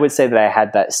I would say that I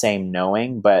had that same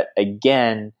knowing, but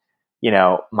again,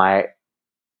 my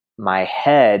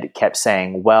head kept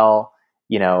saying, well,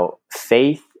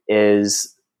 faith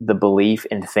is the belief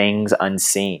in things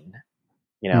unseen.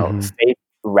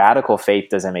 Radical faith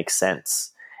doesn't make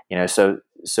sense. So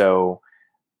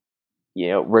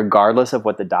regardless of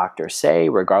what the doctors say,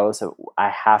 regardless of, I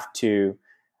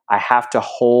I have to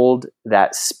hold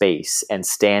that space and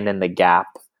stand in the gap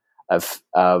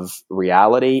of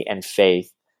reality and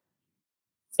faith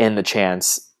in the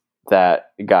chance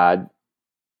that God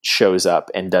shows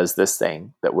up and does this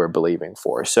thing that we're believing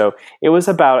for. So it was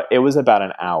about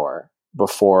an hour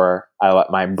before I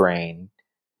let my brain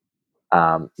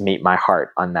meet my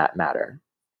heart on that matter.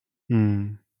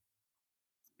 Mm.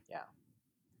 Yeah.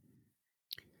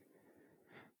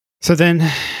 So then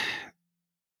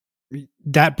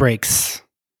that breaks.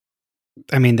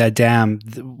 I mean, that dam,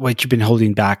 what you've been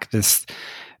holding back, this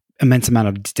immense amount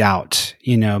of doubt,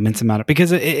 immense amount of,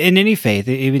 because in any faith,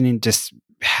 even in just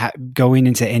going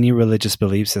into any religious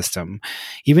belief system,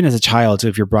 even as a child,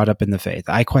 if you're brought up in the faith,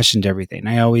 I questioned everything.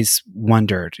 I always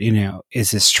wondered,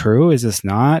 is this true? Is this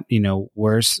not?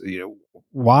 Where's,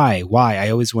 why? I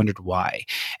always wondered why.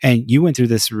 And you went through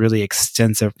this really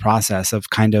extensive process of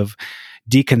kind of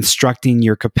deconstructing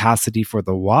your capacity for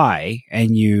the why,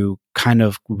 and you kind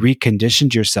of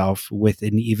reconditioned yourself with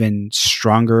an even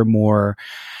stronger, more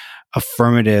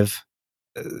affirmative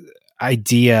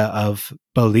idea of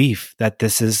belief that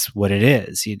this is what it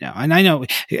is, And I know,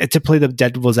 to play the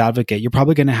devil's advocate, you're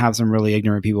probably going to have some really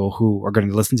ignorant people who are going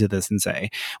to listen to this and say,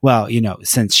 well,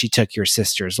 since she took your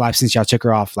sister's life, since y'all took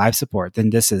her off life support, then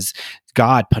this is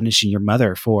God punishing your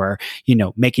mother for,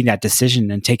 making that decision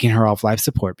and taking her off life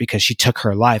support because she took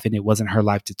her life and it wasn't her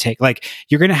life to take. Like,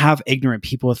 you're going to have ignorant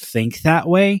people think that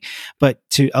way, but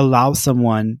to allow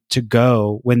someone to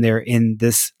go when they're in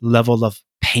this level of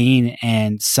pain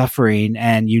and suffering,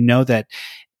 and that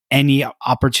any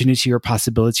opportunity or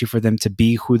possibility for them to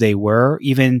be who they were,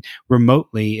 even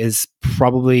remotely, is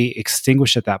probably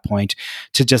extinguished at that point,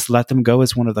 to just let them go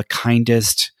is one of the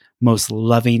kindest, most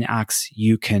loving acts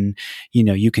you can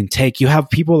take. You have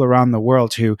people around the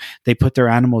world who they put their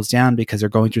animals down because they're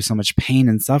going through so much pain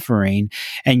and suffering,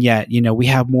 and yet we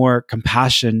have more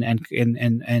compassion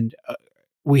and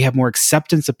we have more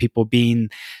acceptance of people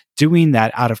doing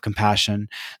that out of compassion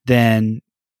than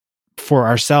for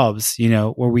ourselves,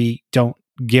 where we don't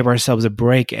give ourselves a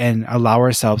break and allow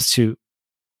ourselves to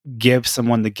give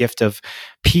someone the gift of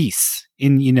peace.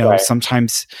 Right.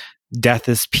 Sometimes death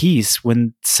is peace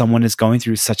when someone is going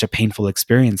through such a painful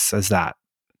experience as that.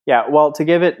 Yeah. Well, to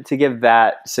give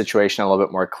that situation a little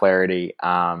bit more clarity,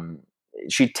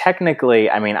 she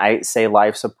technically, I say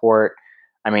life support.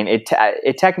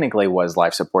 It technically was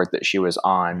life support that she was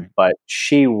on, but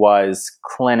she was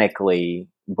clinically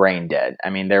brain dead.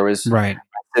 There was, right.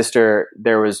 My sister,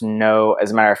 there was no,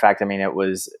 as a matter of fact, it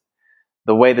was,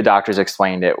 the way the doctors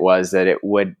explained it was that it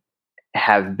would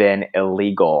have been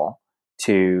illegal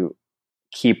to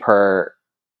keep her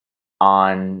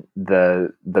on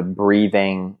the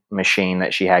breathing machine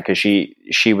that she had, because she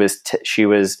was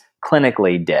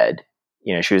clinically dead.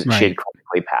 She had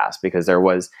clinically passed because there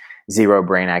was zero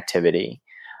brain activity.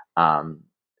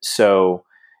 So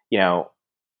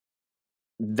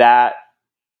that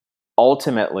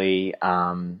ultimately,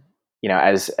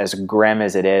 as grim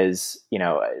as it is,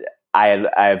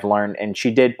 I've learned, and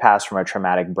she did pass from a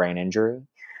traumatic brain injury.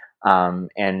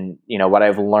 And what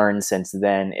I've learned since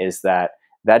then is that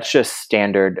that's just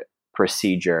standard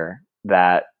procedure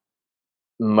that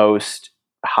most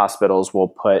hospitals will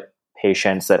put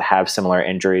patients that have similar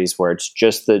injuries, where it's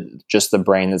just the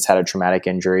brain that's had a traumatic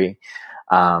injury.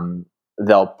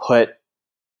 They'll put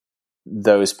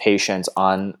those patients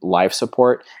on life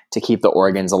support to keep the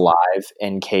organs alive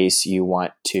in case you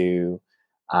want to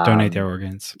donate their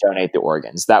organs. Donate the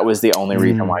organs. That was the only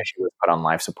reason why she was put on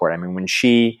life support. When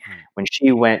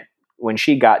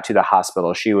she got to the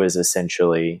hospital, she was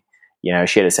essentially,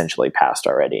 she had essentially passed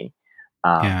already.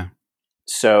 Yeah.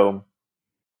 So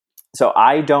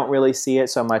I don't really see it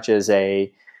so much as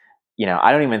I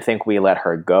don't even think we let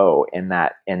her go in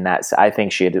that. I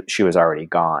think she was already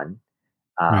gone.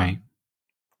 Right.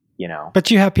 But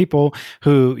you have people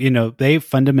who, they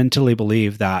fundamentally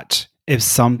believe that if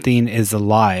something is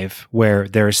alive, where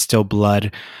there's still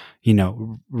blood,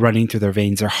 running through their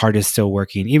veins, their heart is still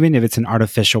working, even if it's an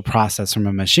artificial process from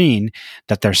a machine,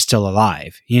 that they're still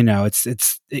alive.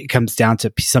 It comes down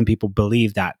to, some people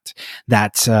believe that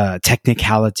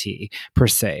technicality per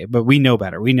se, but we know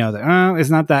better. We know that, it's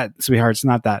not that, sweetheart. It's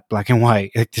not that black and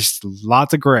white. There's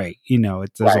lots of gray,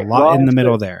 there's a lot in the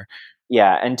middle there.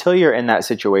 Yeah. Until you're in that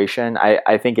situation,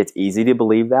 I think it's easy to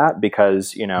believe that,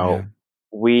 because,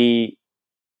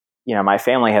 my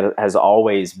family has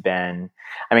always been,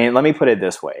 let me put it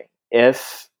this way.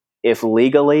 If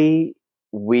legally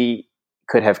we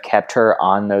could have kept her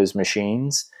on those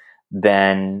machines,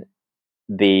 then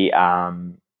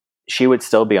she would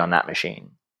still be on that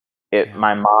machine.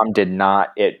 My mom did not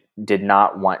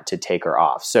want to take her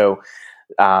off. So,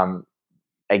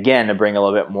 again, to bring a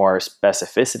little bit more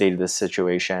specificity to this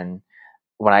situation,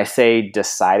 when I say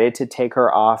decided to take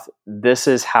her off, this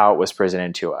is how it was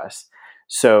presented to us.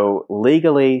 So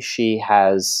legally,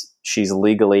 she's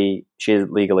legally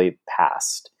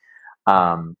passed.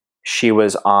 She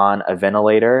was on a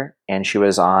ventilator and she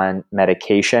was on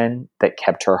medication that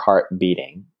kept her heart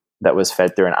beating, that was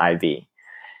fed through an IV.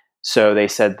 So they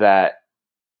said that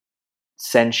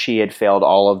since she had failed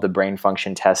all of the brain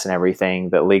function tests and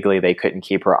everything, that legally they couldn't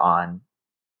keep her on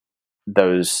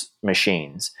those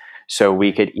machines. So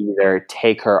we could either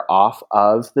take her off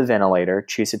of the ventilator,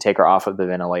 choose to take her off of the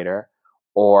ventilator,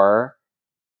 or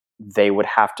they would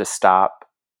have to stop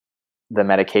the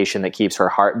medication that keeps her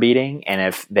heart beating. And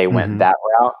if they went that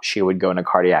route, she would go into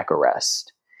cardiac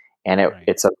arrest. And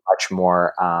it's a much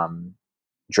more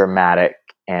dramatic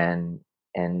and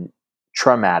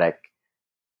traumatic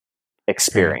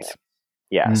experience.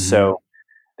 Yeah. So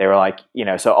they were like,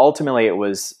 so ultimately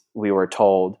we were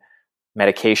told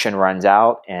medication runs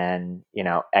out in,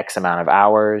 X amount of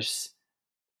hours.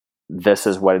 This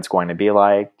is what it's going to be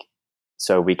like.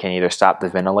 So we can either stop the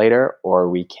ventilator or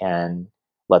we can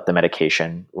let the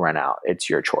medication run out. It's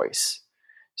your choice.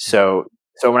 So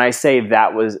when I say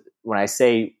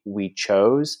we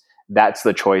chose, that's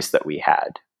the choice that we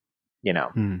had.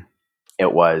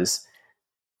 It was,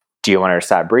 do you want her to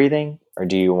stop breathing or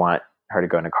do you want her to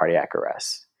go into cardiac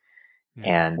arrest?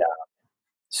 And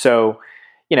so,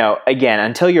 again,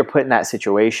 until you're put in that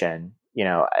situation,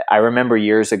 I remember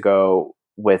years ago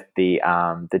with the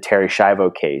Terri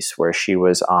Schiavo case where she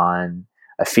was on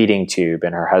a feeding tube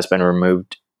and her husband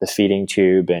removed the feeding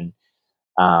tube, and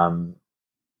the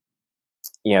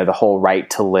whole right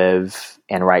to live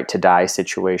and right to die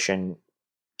situation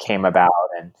came about.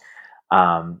 And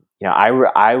I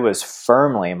was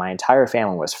firmly, my entire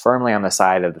family was firmly on the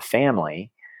side of the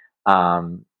family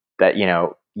that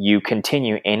you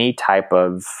continue any type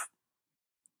of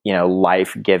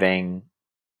life-giving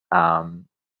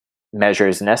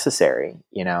measures necessary,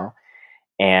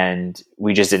 and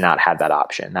we just did not have that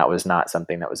option. That was not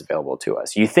something that was available to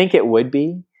us. You think it would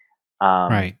be,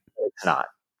 right?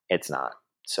 It's not.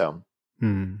 So,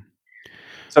 so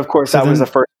of course, that was the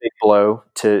first big blow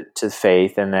to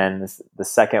faith, and then the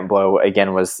second blow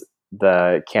again was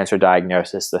the cancer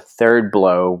diagnosis. The third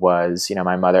blow was,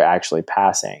 my mother actually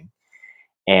passing,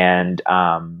 and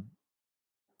I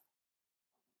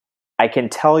can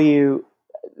tell you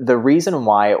the reason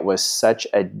why it was such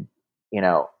a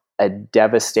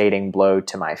devastating blow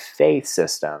to my faith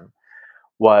system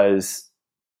was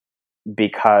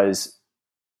because,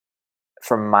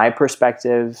 from my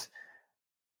perspective,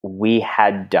 we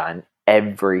had done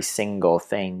every single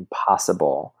thing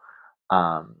possible.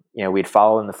 We'd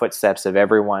follow in the footsteps of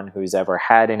everyone who's ever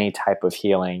had any type of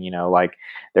healing. Like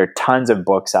there are tons of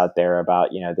books out there about,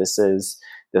 this was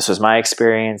my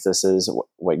experience. This is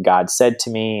what God said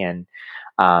to me. And,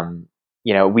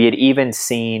 we had even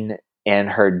seen in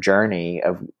her journey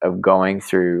of going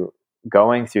through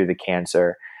the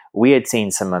cancer, we had seen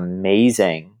some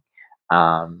amazing,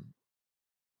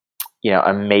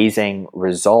 amazing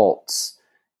results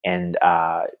and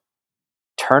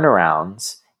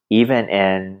turnarounds, even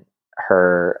in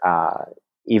her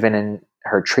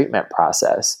treatment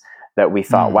process, that we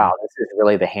thought, wow, this is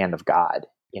really the hand of God.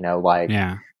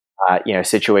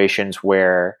 Situations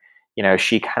where,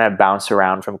 she kind of bounced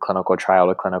around from clinical trial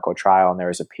to clinical trial. And there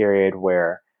was a period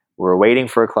where we were waiting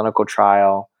for a clinical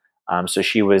trial. So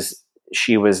she was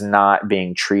not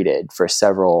being treated for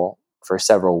several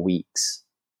weeks.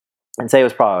 And say it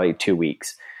was probably 2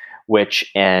 weeks,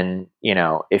 which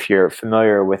if you're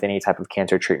familiar with any type of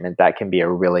cancer treatment, that can be a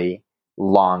really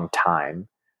long time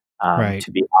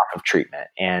to be off of treatment.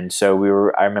 And so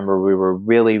I remember we were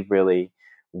really, really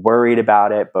worried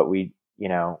about it, but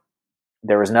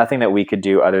there was nothing that we could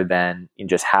do other than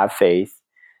just have faith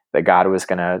that God was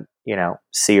going to,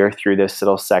 see her through this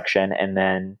little section. And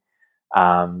then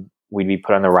we'd be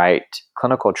put on the right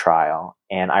clinical trial.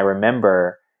 And I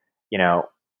remember,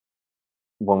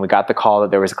 when we got the call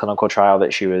that there was a clinical trial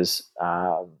that she was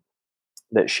a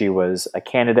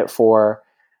candidate for,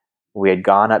 we had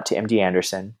gone up to MD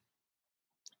Anderson.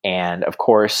 And of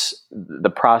course, the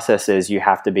process is you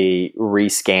have to be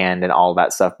rescanned and all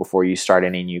that stuff before you start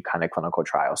any new kind of clinical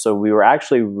trial. So we were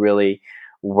actually really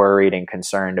worried and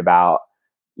concerned about,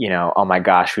 oh my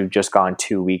gosh, we've just gone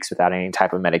 2 weeks without any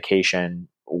type of medication.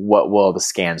 What will the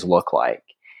scans look like?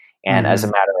 And as a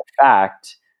matter of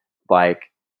fact, like,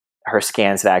 her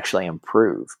scans had actually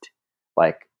improved,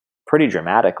 like, pretty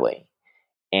dramatically.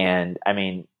 And I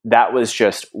mean, that was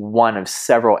just one of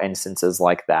several instances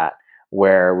like that,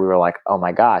 where we were like, oh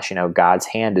my gosh, God's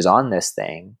hand is on this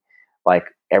thing. Like,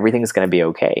 everything's going to be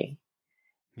okay.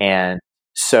 And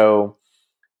so,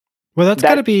 well, that's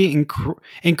got to be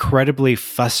incredibly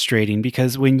frustrating,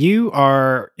 because when you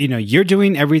are, you're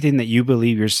doing everything that you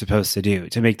believe you're supposed to do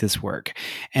to make this work.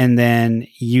 And then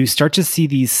you start to see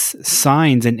these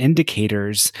signs and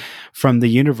indicators from the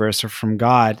universe or from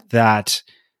God that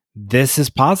this is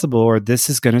possible or this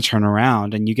is going to turn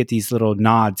around. And you get these little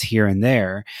nods here and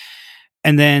there.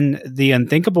 And then the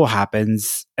unthinkable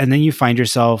happens. And then you find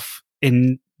yourself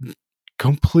in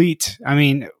complete,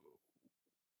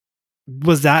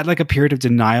 was that like a period of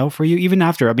denial for you even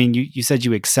after? You said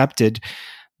you accepted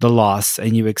the loss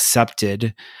and you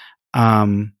accepted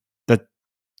that,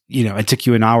 it took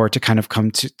you an hour to kind of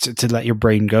come to let your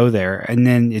brain go there. And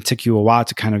then it took you a while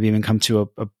to kind of even come to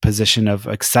a position of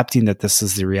accepting that this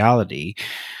is the reality.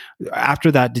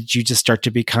 After that, did you just start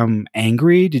to become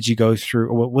angry? Did you go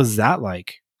through, what was that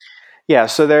like? Yeah.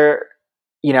 So there,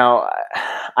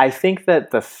 I think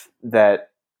that that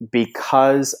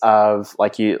because of,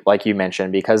 like you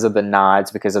mentioned, because of the nods,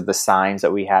 because of the signs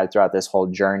that we had throughout this whole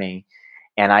journey,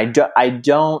 and I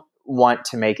don't want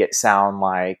to make it sound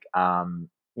like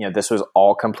this was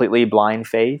all completely blind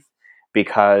faith,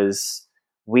 because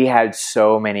we had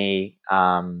so many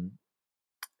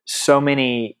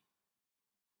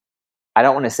I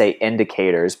don't want to say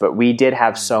indicators, but we did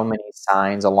have so many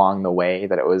signs along the way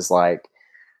that it was like,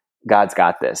 God's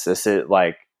got this. This is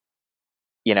like,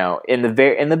 in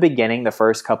the beginning, the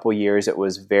first couple years, it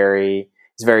was very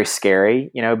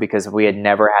scary, because we had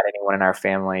never had anyone in our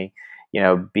family,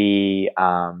 be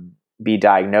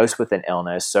diagnosed with an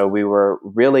illness. So we were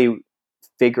really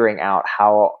figuring out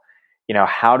how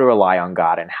to rely on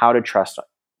God and how to trust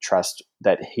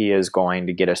that He is going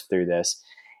to get us through this.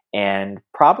 And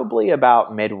probably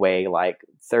about midway, like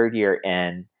third year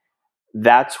in,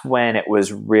 that's when it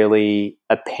was really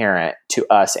apparent to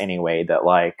us anyway that,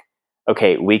 like,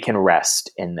 okay, we can rest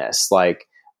in this. Like,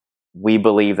 we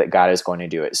believe that God is going to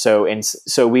do it. So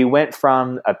we went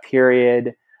from a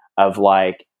period of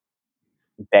like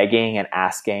begging and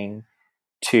asking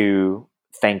to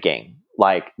thinking.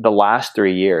 Like the last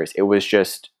 3 years, it was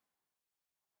just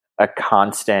a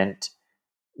constant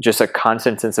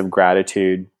sense of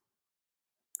gratitude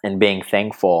and being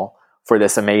thankful for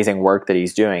this amazing work that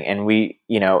He's doing. And we,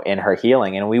 in her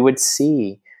healing, and we would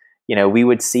see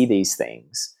these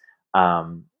things.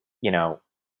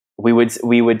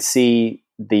 We would see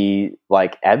the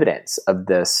like evidence of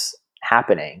this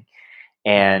happening.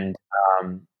 And,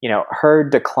 her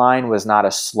decline was not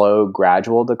a slow,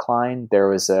 gradual decline. There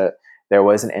was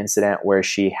an incident where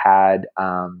she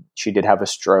did have a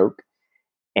stroke,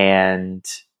 and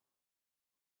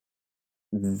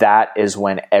that is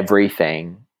when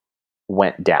everything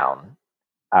went down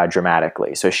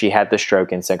dramatically. So she had the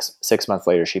stroke, and six months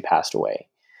later, she passed away.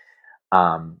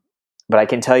 But I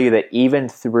can tell you that even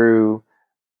through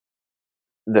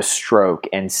the stroke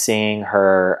and seeing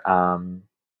her,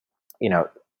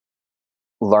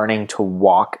 learning to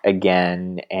walk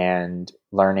again and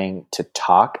learning to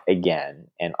talk again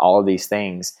and all of these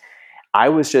things, I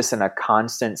was just in a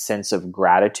constant sense of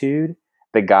gratitude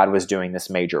that God was doing this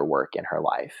major work in her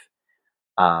life.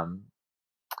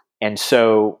 And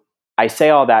so I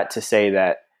say all that to say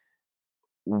that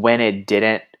when it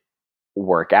didn't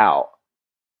work out,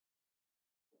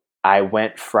 I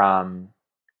went from,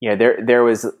 there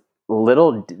was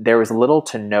little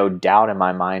to no doubt in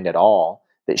my mind at all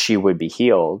that she would be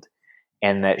healed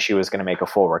and that she was going to make a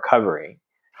full recovery.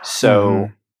 So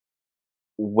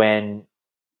when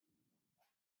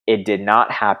it did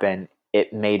not happen,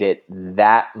 it made it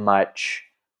that much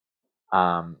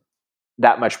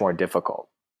more difficult.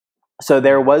 So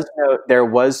there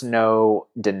was no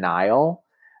denial,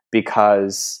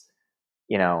 because,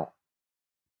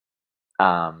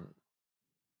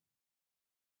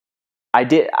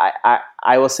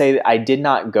 I will say that I did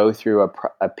not go through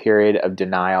a period of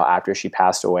denial after she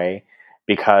passed away,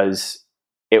 because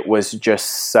it was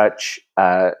just such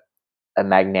a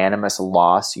magnanimous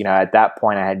loss. At that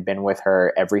point, I had been with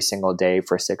her every single day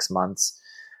for 6 months,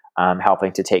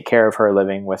 helping to take care of her,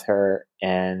 living with her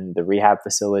in the rehab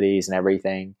facilities and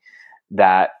everything,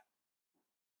 that,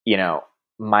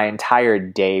 my entire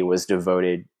day was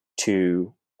devoted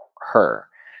to her.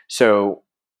 So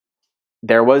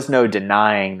there was no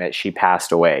denying that she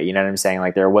passed away. You know what I'm saying?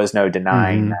 Like, there was no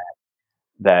denying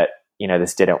that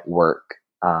this didn't work.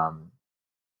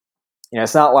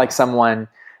 It's not like someone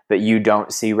that you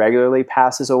don't see regularly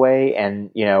passes away, and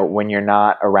when you're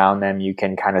not around them, you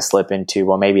can kind of slip into,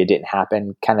 well, maybe it didn't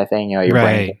happen kind of thing. Your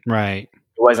brain. Right.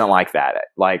 It wasn't like that.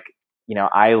 Like,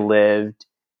 I lived,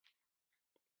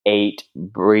 ate,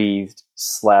 breathed,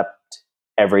 slept,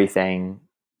 everything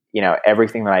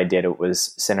everything that I did, it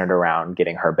was centered around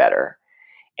getting her better.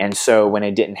 And so when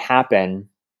it didn't happen,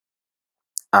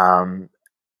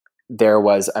 there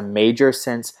was a major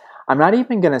sense. I'm not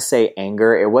even going to say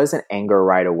anger. It wasn't anger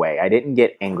right away. I didn't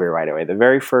get angry right away. The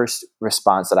very first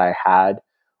response that I had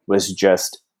was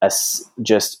just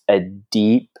a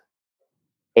deep,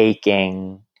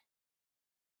 aching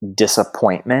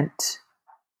disappointment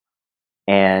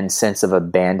and sense of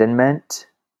abandonment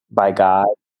by God,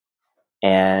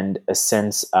 and a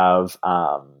sense of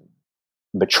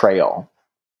betrayal.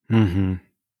 Mm-hmm.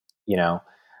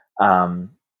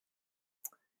 Um,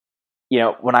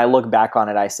 when I look back on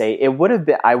it, I say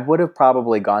I would have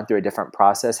probably gone through a different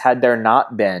process had there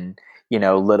not been,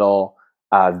 little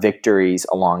victories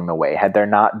along the way. Had there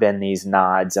not been these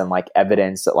nods and like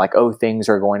evidence that like, oh, things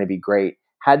are going to be great.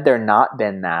 Had there not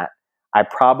been that, I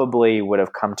probably would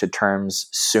have come to terms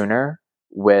sooner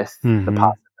with the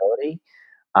possibility.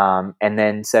 And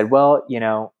then said, well,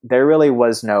 there really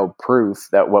was no proof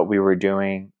that what we were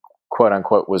doing, quote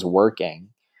unquote, was working,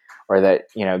 or that,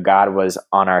 God was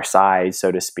on our side,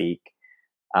 so to speak.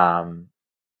 So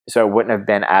it wouldn't have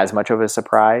been as much of a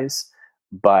surprise.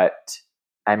 But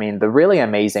I mean, the really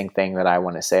amazing thing that I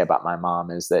want to say about my mom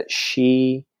is that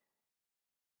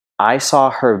I saw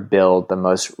her build the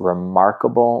most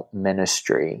remarkable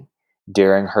ministry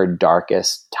during her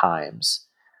darkest times.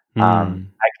 I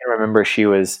can remember she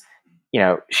was,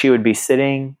 she would be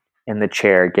sitting in the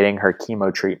chair getting her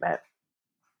chemo treatment.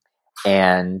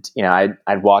 And,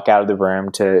 I'd walk out of the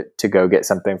room to go get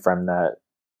something from the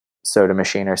soda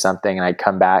machine or something. And I'd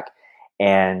come back,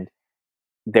 and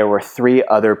there were 3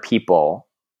 other people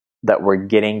that were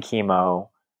getting chemo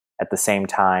at the same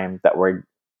time that were,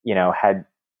 had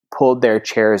pulled their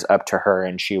chairs up to her,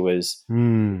 and she was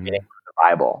reading the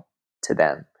Bible to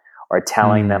them, or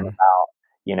telling them about,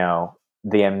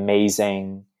 the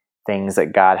amazing things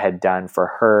that God had done for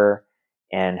her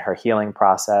and her healing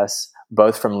process,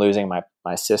 both from losing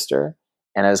my sister,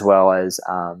 and as well as,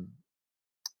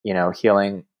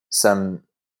 healing some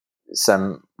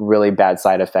really bad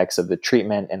side effects of the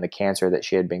treatment and the cancer that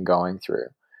she had been going through.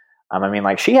 I mean,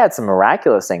 like, she had some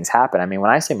miraculous things happen. I mean,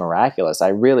 when I say miraculous, I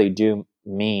really do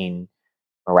mean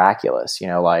miraculous,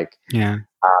 Yeah.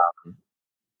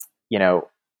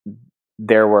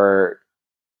 There were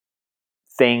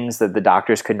things that the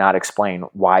doctors could not explain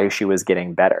why she was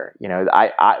getting better.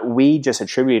 We just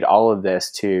attributed all of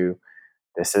this to,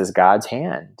 this is God's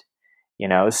hand,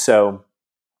 so,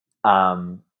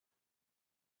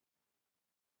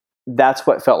 that's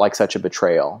what felt like such a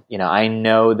betrayal. I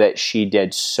know that she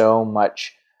did so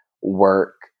much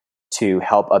work to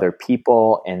help other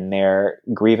people in their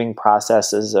grieving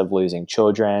processes of losing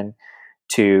children.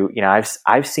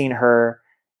 I've seen her,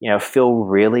 feel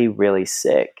really, really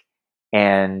sick,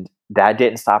 and that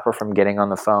didn't stop her from getting on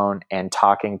the phone and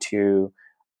talking to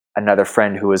another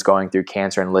friend who was going through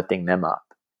cancer and lifting them up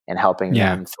and helping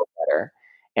them feel better.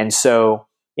 And so,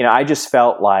 I just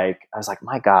felt like, I was like,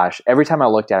 my gosh, every time I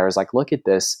looked at her, I was like, look at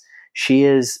this. She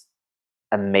is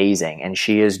amazing, and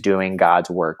she is doing God's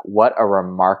work. What a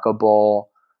remarkable,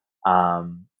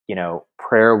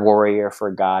 prayer warrior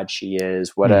for God she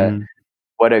is. What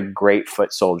a great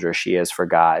foot soldier she is for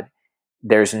God.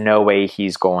 There's no way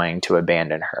he's going to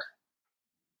abandon her.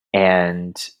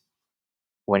 And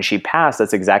when she passed,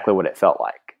 that's exactly what it felt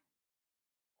like.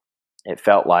 It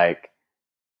felt like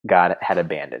God had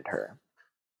abandoned her.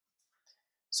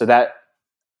 So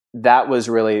that was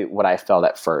really what I felt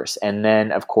at first. And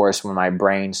then, of course, when my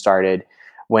brain started,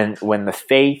 when the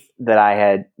faith that I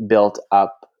had built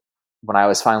up, when I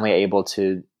was finally able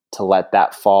to let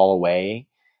that fall away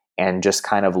and just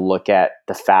kind of look at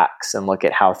the facts and look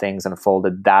at how things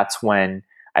unfolded, that's when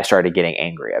I started getting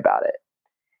angry about it.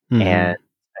 And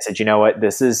I said, you know what,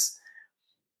 this is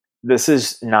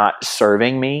not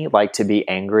serving me, like, to be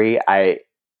angry.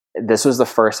 This was the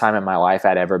first time in my life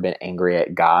I'd ever been angry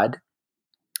at God.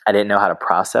 I didn't know how to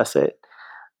process it.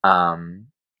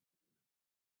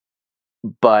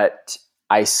 But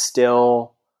I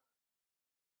still,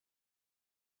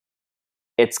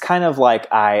 it's kind of like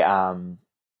well,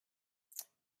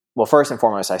 first and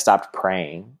foremost, I stopped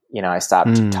praying. I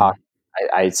stopped talking.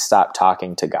 I stopped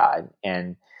talking to God.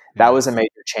 And that was a major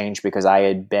change, because I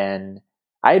had been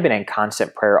in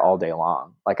constant prayer all day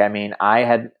long. Like, I mean, I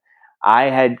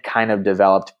had kind of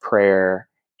developed prayer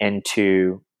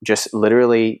into just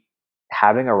literally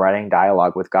having a running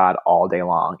dialogue with God all day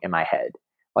long in my head.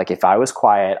 Like, if I was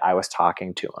quiet, I was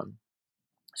talking to him.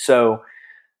 So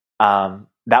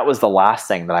that was the last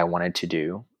thing that I wanted to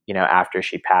do, after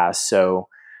she passed. So,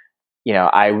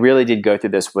 I really did go through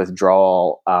this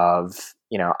withdrawal of,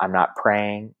 I'm not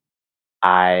praying.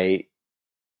 I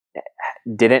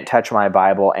didn't touch my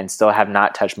Bible and still have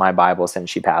not touched my Bible since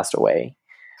she passed away,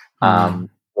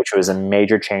 which was a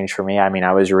major change for me. I mean,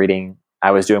 I was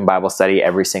doing Bible study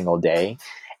every single day,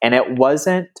 and it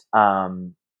wasn't,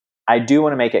 I do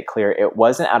want to make it clear, it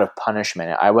wasn't out of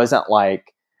punishment. I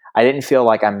didn't feel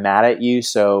like I'm mad at you,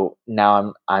 so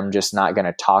now I'm just not going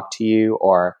to talk to you,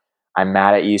 or I'm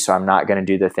mad at you, so I'm not going to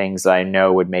do the things that I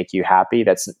know would make you happy.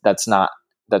 That's not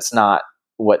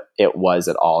what it was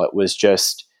at all. It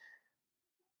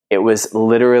was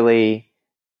literally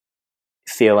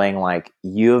feeling like,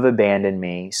 you have abandoned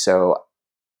me, so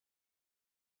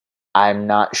I'm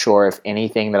not sure if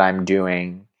anything that I'm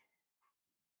doing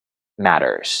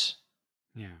matters.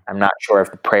 Yeah. I'm not sure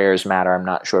if the prayers matter. I'm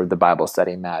not sure if the Bible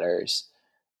study matters.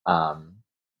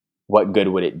 What good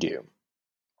would it do?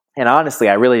 And honestly,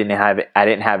 I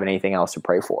didn't have anything else to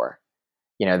pray for.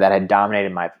 That had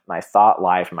dominated my thought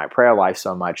life and my prayer life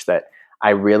so much that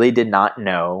I really did not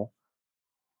know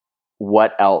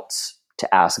what else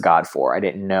to ask God for. I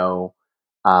didn't know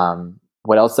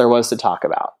what else there was to talk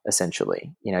about.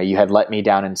 Essentially, you had let me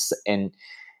down in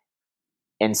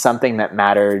something that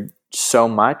mattered so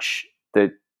much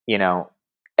that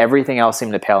everything else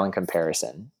seemed to pale in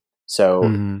comparison.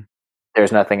 So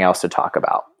there's nothing else to talk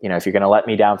about. If you're going to let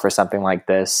me down for something like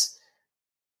this,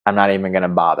 I'm not even going to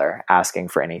bother asking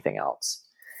for anything else.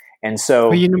 And so,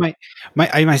 well,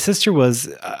 my sister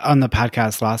was on the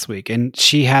podcast last week, and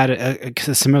she had a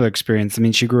similar experience. I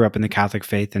mean, she grew up in the Catholic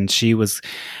faith, and she was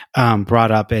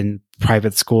brought up in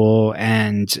private school.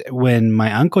 And when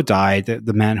my uncle died,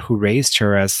 the man who raised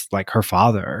her as like her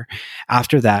father,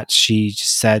 after that, she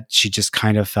said she just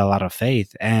kind of fell out of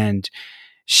faith, and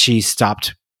she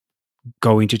stopped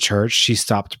going to church. She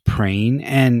stopped praying,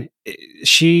 and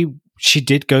she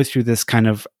did go through this kind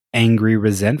of angry,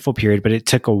 resentful period, but it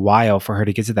took a while for her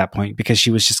to get to that point because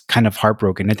she was just kind of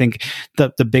heartbroken. I think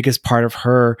the biggest part of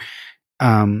her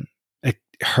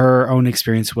her own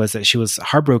experience was that she was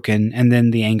heartbroken, and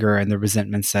then the anger and the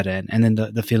resentment set in, and then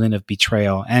the feeling of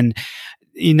betrayal, and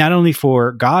not only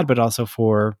for God but also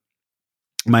for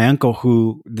my uncle,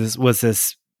 who this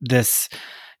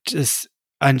just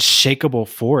unshakable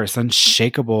force,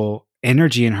 unshakable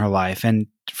energy in her life. And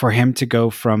for him to go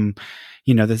from,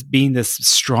 this being this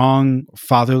strong,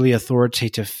 fatherly,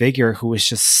 authoritative figure who was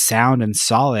just sound and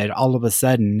solid, all of a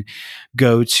sudden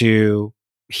go to,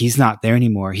 he's not there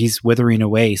anymore. He's withering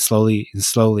away slowly and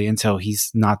slowly until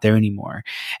he's not there anymore.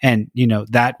 And,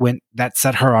 that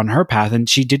set her on her path. And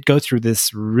she did go through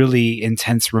this really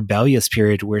intense rebellious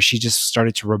period where she just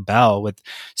started to rebel with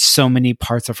so many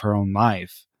parts of her own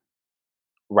life.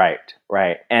 Right.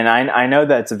 And I know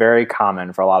that's very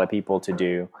common for a lot of people to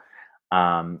do.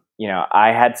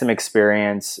 I had some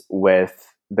experience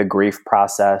with the grief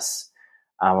process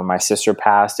when my sister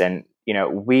passed, and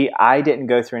I didn't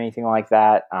go through anything like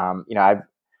that. I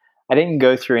didn't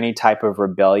go through any type of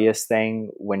rebellious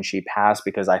thing when she passed,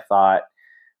 because I thought,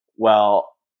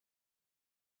 well,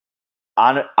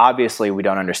 obviously we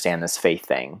don't understand this faith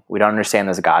thing. We don't understand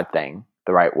this God thing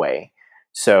the right way.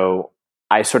 So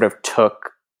I sort of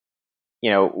took,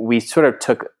 we sort of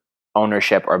took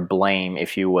ownership or blame,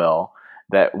 if you will,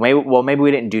 that maybe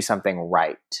we didn't do something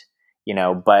right,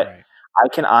 but right. I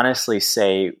can honestly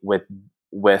say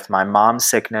with my mom's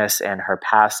sickness and her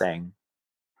passing,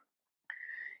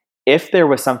 if there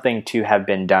was something to have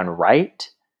been done right,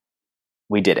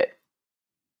 we did it.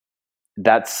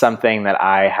 That's something that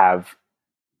I have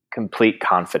complete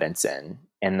confidence in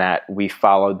that we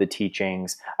followed the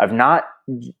teachings of not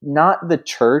the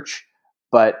church,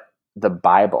 but the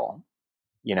Bible.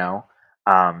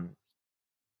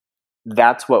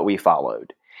 That's what we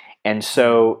followed. And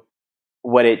so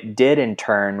what it did in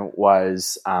turn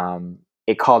was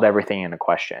it called everything into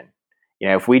question.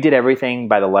 If we did everything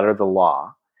by the letter of the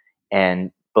law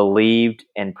and believed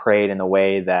and prayed in the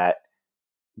way that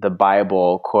the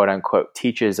Bible, quote unquote,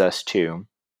 teaches us to,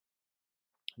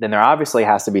 then there obviously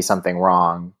has to be something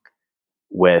wrong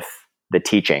with the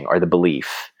teaching or the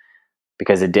belief,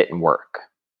 because it didn't work.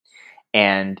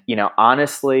 And,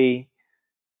 honestly,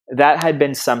 that had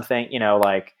been something,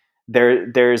 like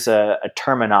there's a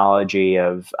terminology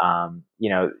of,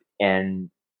 in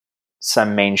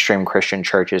some mainstream Christian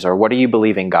churches, or what do you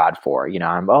believe in God for?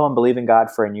 I'm believing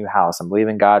God for a new house. I'm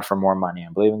believing God for more money.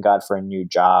 I'm believing God for a new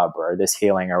job or this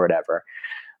healing or whatever.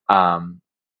 I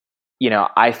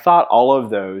thought all of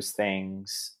those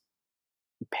things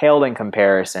paled in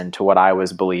comparison to what I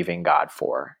was believing God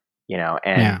for,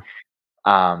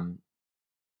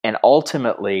 and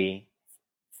ultimately,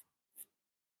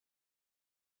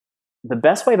 the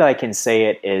best way that I can say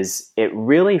it is it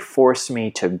really forced me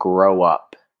to grow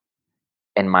up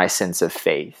in my sense of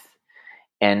faith.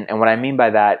 And what I mean by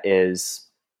that is,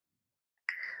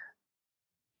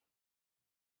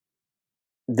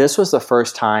 this was the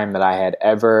first time that I had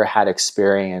ever had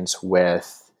experience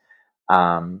with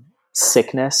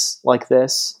sickness like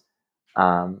this,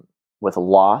 with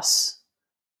loss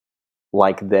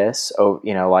like this,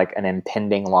 like an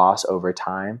impending loss over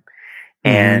time.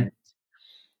 Mm-hmm.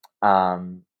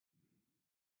 And,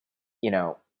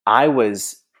 I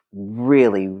was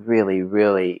really, really,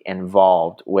 really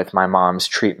involved with my mom's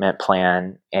treatment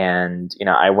plan. And,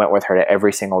 I went with her to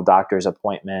every single doctor's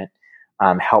appointment,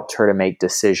 helped her to make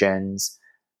decisions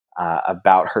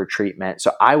about her treatment.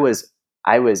 So I was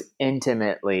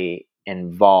intimately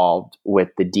involved with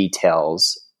the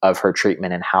details of her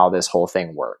treatment and how this whole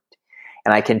thing worked.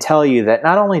 And I can tell you that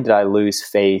not only did I lose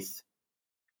faith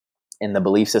in the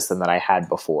belief system that I had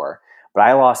before, but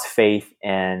I lost faith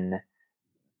in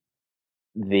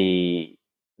the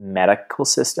medical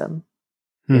system.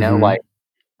 Mm-hmm. Like,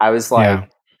 I was Yeah. like,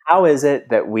 how is it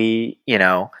that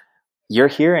you're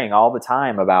hearing all the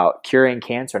time about curing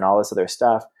cancer and all this other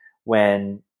stuff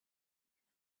when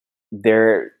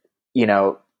they're,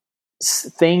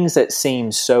 things that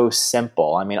seem so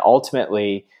simple. I mean,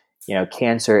 ultimately,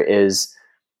 cancer is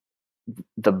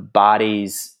the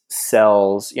body's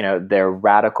cells, they're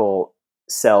radical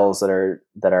cells that are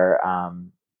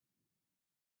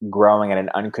growing at an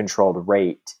uncontrolled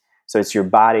rate. So it's your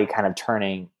body kind of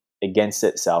turning against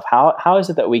itself. How is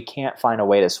it that we can't find a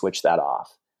way to switch that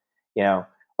off?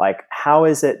 Like, how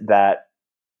is it that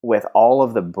with all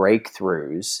of the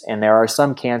breakthroughs, and there are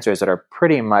some cancers that are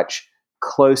pretty much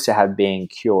close to have being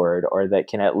cured, or that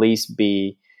can at least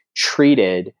be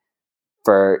treated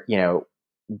for,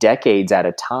 decades at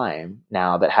a time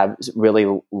now, that have really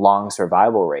long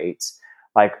survival rates.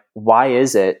 Like, why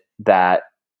is it that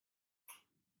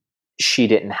she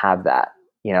didn't have that?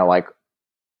 Like,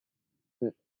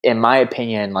 in my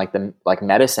opinion, like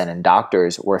medicine and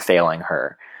doctors were failing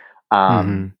her.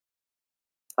 Mm-hmm.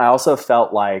 I also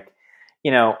felt like,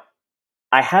 you know,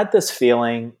 I had this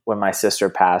feeling when my sister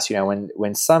passed.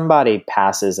 When somebody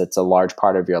passes, it's a large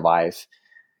part of your life,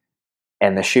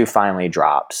 and the shoe finally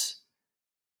drops.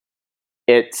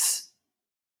 It's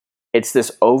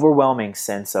this overwhelming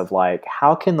sense of like,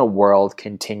 how can the world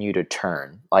continue to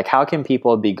turn? Like, how can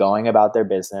people be going about their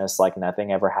business like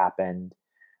nothing ever happened?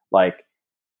 Like,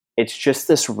 it's just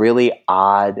this really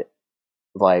odd,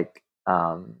 like,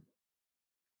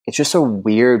 it's just a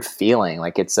weird feeling.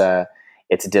 Like, it's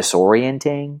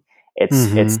disorienting. It's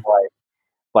Mm-hmm.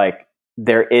 like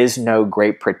there is no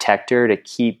great protector to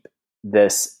keep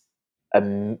this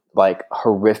like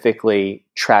horrifically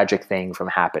tragic thing from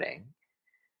happening.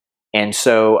 And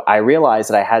so I realized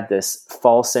that I had this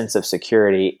false sense of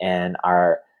security in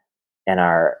our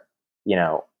you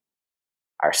know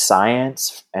our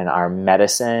science and our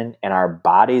medicine and our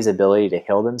body's ability to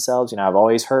heal themselves. I've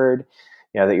always heard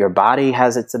that your body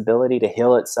has its ability to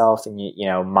heal itself, and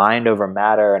mind over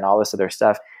matter and all this other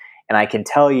stuff. And I can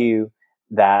tell you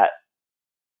that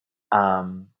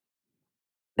um,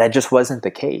 that just wasn't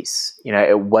the case.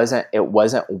 It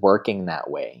wasn't working that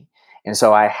way. And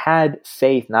so I had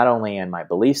faith not only in my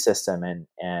belief system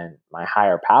and my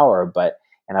higher power, but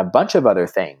in a bunch of other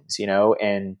things,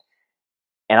 and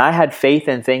I had faith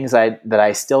in things that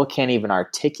I still can't even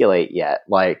articulate yet.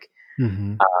 Like,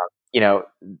 Mm-hmm. you know,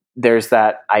 there's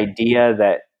that idea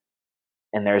that,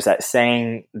 and there's that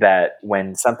saying that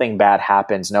when something bad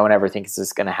happens, no one ever thinks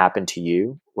it's going to happen to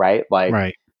you, right? Like,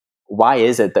 Right. why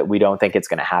is it that we don't think it's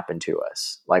going to happen to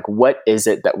us? Like, what is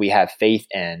it that we have faith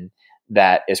in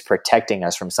that is protecting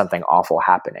us from something awful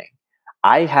happening?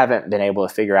 I haven't been able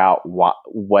to figure out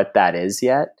what that is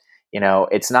yet.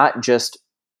 It's not just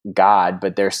God,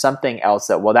 but there's something else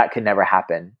that, well, that could never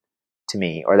happen to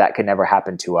me, or that could never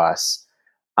happen to us.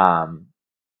 Um,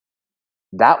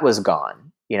 that was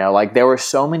gone. Like, there were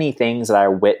so many things that I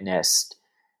witnessed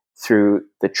through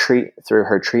through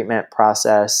her treatment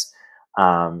process.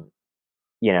 Um,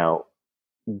 you know,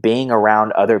 being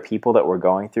around other people that were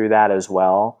going through that as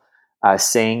well,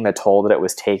 seeing the toll that it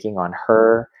was taking on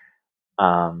her,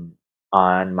 um,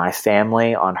 on my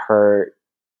family, on her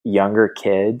younger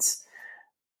kids,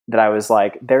 that I was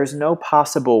like, there's no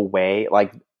possible way.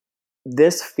 Like,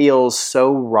 this feels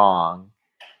so wrong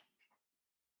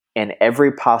in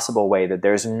every possible way that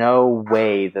there's no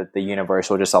way that the universe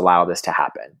will just allow this to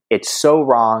happen. It's so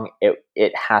wrong.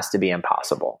 It has to be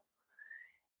impossible.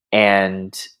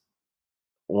 And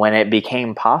when it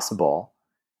became possible,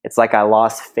 it's like I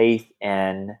lost faith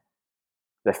in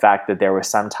the fact that there was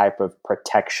some type of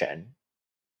protection,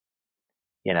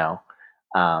 you know.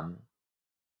 Um,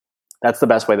 That's the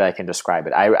best way that I can describe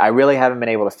it. I really haven't been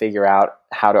able to figure out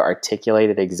how to articulate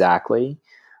it exactly,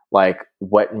 like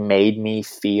what made me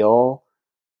feel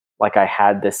like I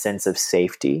had this sense of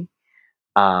safety,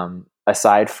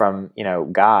 aside from,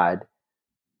 God.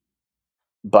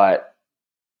 But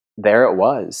there it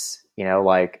was,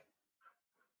 like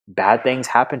bad things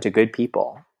happen to good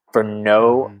people for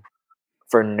no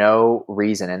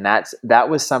reason. And that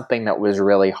was something that was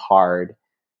really hard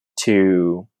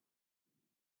to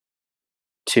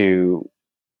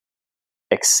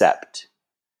accept,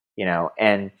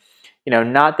 and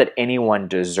not that anyone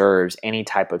deserves any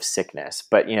type of sickness,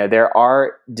 but there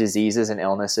are diseases and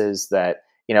illnesses that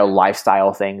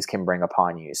lifestyle things can bring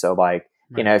upon you. So like,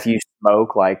 Right. if you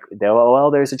smoke, like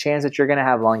there's a chance that you're going to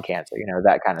have lung cancer,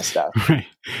 that kind of stuff.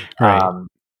 Right.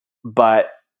 But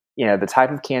the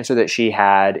type of cancer that she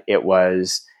had, it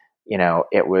was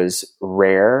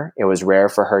rare. It was rare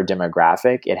for her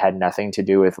demographic. It had nothing to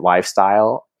do with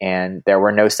lifestyle, and there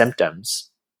were no symptoms.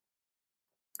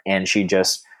 And she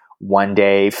just one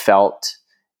day felt,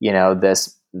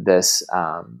 this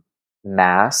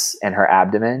mass in her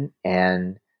abdomen,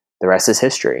 and the rest is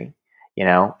history.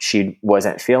 She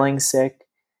wasn't feeling sick,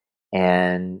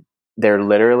 and there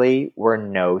literally were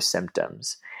no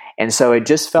symptoms. And so it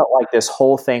just felt like this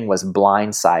whole thing was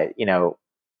blindside.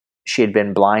 She had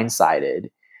been blindsided,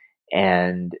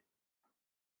 and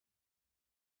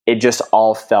it just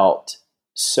all felt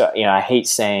so. I hate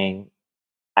to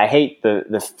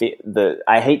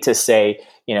say,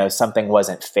 something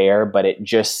wasn't fair, but it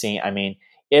just seemed. I mean,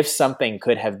 if something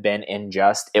could have been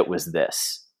unjust, it was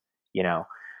this.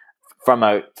 From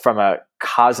a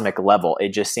cosmic level, it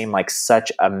just seemed like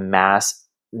such a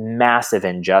massive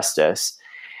injustice.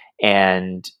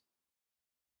 And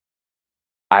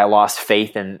I lost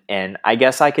faith in I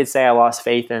guess I could say I lost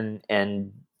faith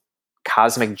in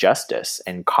cosmic justice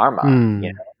and karma.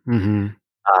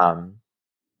 Mm-hmm.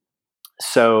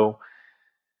 So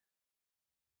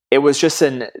it was just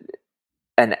an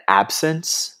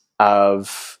absence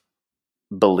of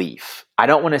belief. I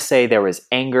don't want to say there was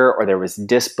anger or there was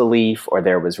disbelief or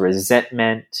there was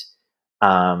resentment.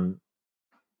 There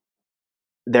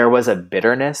was a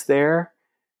bitterness there.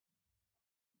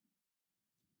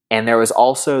 And there was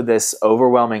also this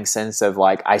overwhelming sense of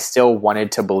like, I still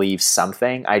wanted to believe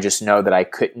something. I just know that I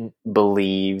couldn't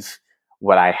believe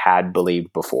what I had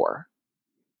believed before.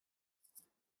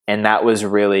 And that was a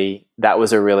really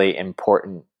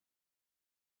important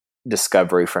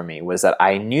discovery for me, was that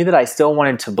I knew that I still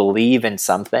wanted to believe in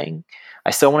something.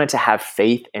 I still wanted to have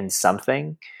faith in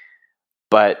something,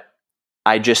 but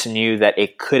I just knew that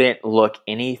it couldn't look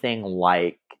anything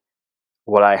like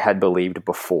what I had believed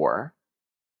before,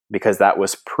 because that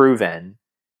was proven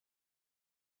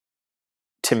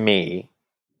to me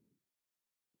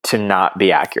to not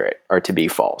be accurate or to be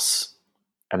false,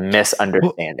 a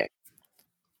misunderstanding.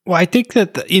 Well, I think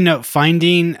that,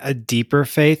 finding a deeper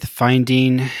faith,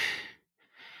 finding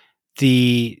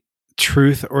the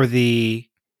truth or the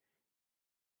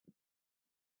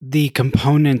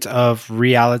component of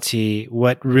reality,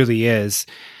 what really is,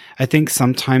 I think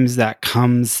sometimes that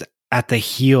comes at the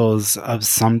heels of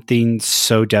something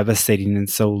so devastating and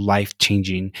so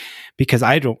life-changing. Because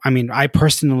I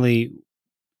personally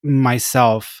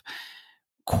myself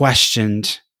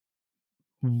questioned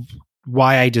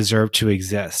why I deserve to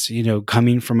exist,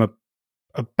 coming from a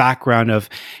background of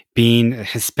being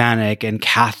Hispanic and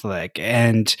Catholic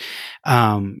and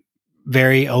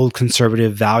very old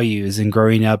conservative values, and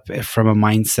growing up from a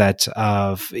mindset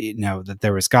of, that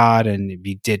there was God, and if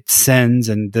you did sins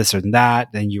and this and that,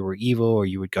 then you were evil or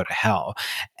you would go to hell.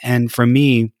 And for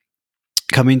me,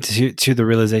 coming to the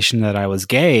realization that I was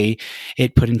gay,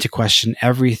 it put into question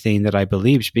everything that I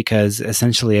believed, because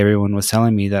essentially everyone was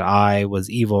telling me that I was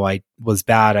evil, I was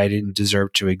bad, I didn't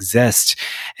deserve to exist,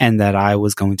 and that I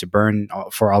was going to burn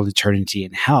for all eternity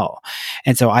in hell.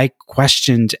 And so I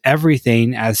questioned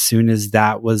everything as soon as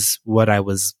that was what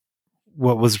was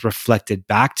reflected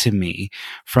back to me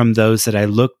from those that I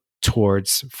looked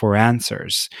towards for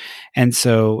answers. And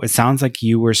so it sounds like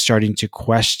you were starting to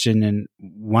question and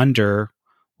wonder,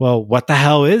 well, what the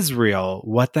hell is real?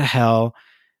 What the hell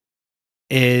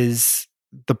is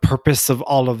the purpose of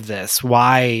all of this?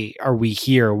 Why are we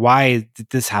here? Why did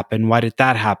this happen? Why did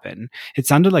that happen? It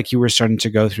sounded like you were starting to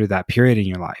go through that period in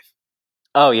your life.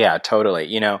 Oh yeah,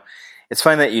 totally. It's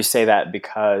funny that you say that,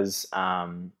 because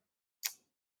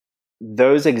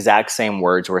those exact same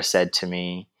words were said to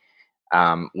me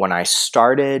when I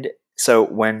started. So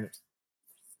when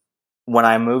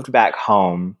I moved back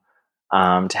home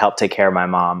to help take care of my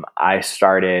mom, I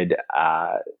started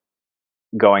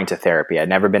going to therapy. I'd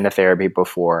never been to therapy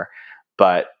before,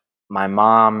 but my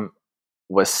mom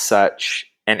was such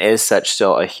and is such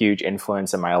still a huge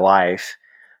influence in my life.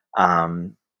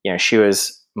 She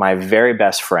was my very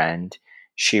best friend.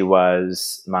 She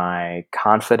was my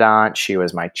confidant. She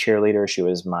was my cheerleader. She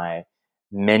was my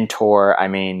mentor. I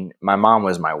mean, my mom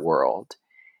was my world.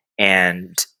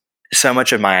 And so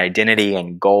much of my identity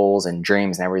and goals and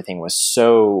dreams and everything was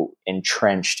so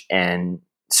entrenched in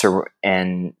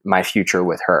my future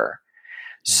with her.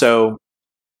 Yeah. So,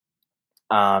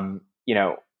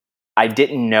 I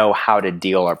didn't know how to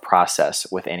deal or process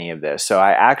with any of this. So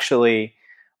I actually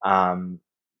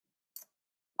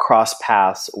crossed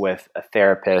paths with a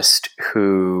therapist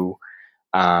who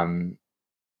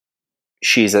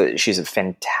she's a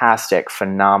fantastic,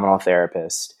 phenomenal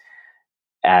therapist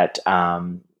at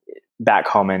back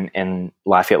home in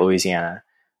Lafayette, Louisiana,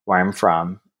 where I'm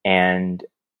from, and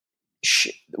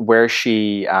where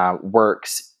she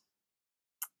works,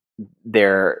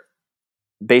 they're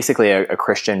basically a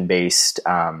Christian-based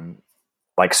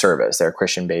service. They're a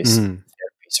Christian-based therapy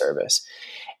service.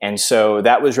 And so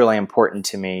that was really important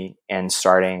to me in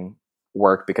starting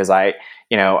work, because I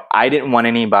didn't want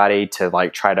anybody to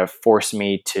try to force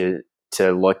me to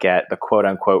look at the quote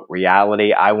unquote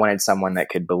reality. I wanted someone that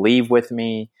could believe with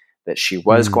me that she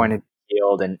was going to be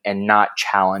healed and not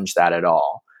challenge that at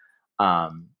all.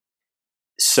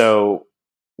 So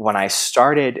when I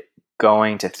started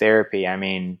going to therapy, I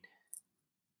mean,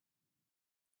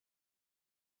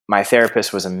 my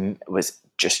therapist was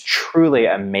just truly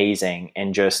amazing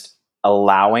and just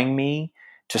allowing me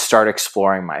to start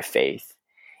exploring my faith.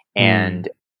 And,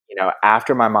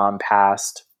 after my mom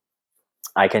passed,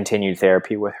 I continued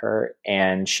therapy with her,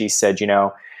 and she said,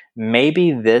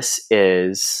 maybe this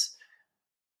is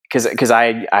because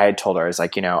I had told her, I was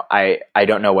like, I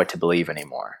don't know what to believe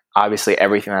anymore. Obviously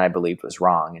everything that I believed was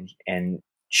wrong. And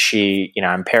she,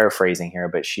 I'm paraphrasing here,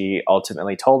 but she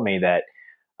ultimately told me that,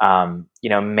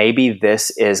 maybe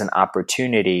this is an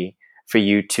opportunity for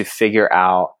you to figure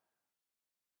out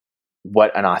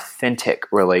what an authentic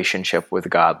relationship with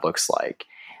God looks like.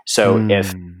 So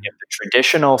if the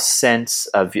traditional sense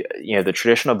of, the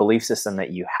traditional belief system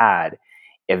that you had,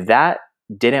 if that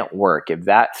didn't work, if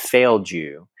that failed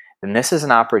you, then this is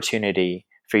an opportunity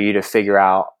for you to figure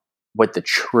out what the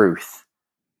truth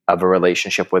of a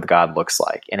relationship with God looks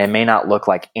like. And it may not look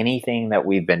like anything that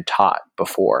we've been taught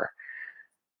before,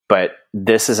 but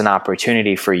this is an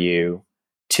opportunity for you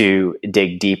to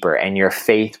dig deeper, and your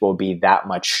faith will be that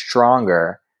much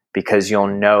stronger because you'll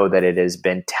know that it has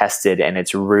been tested and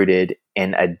it's rooted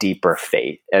in a deeper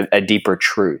faith, a deeper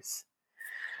truth.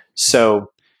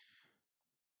 So,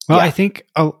 I think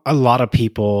a lot of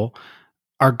people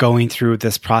are going through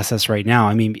this process right now.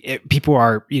 I mean, people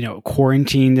are,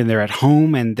 quarantined and they're at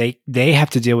home, and they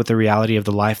have to deal with the reality of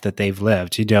the life that they've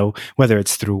lived, whether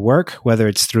it's through work, whether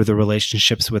it's through the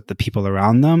relationships with the people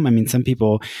around them. I mean, some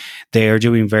people, they are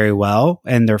doing very well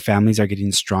and their families are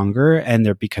getting stronger and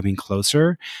they're becoming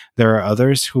closer. There are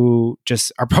others who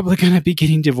just are probably going to be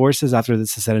getting divorces after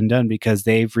this is said and done, because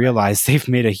they've realized they've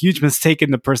made a huge mistake in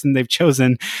the person they've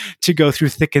chosen to go through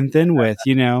thick and thin with,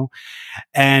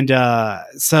 And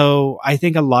so I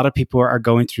think a lot of people are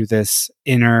going through this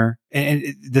and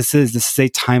this is a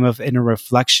time of inner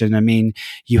reflection. I mean,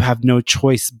 you have no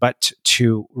choice but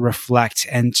to reflect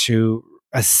and to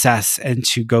assess and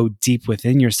to go deep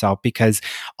within yourself, because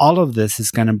all of this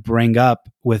is going to bring up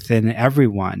within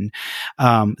everyone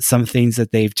some things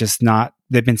that they've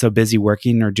been so busy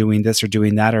working or doing this or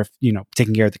doing that, or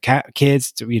taking care of the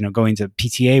kids, going to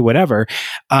PTA, whatever.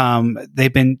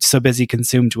 They've been so busy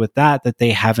consumed with that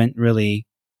they haven't really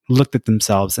looked at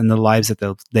themselves and the lives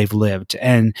that they've lived,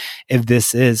 and if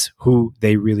this is who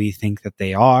they really think that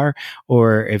they are,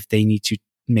 or if they need to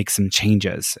make some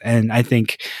changes. And I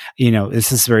think,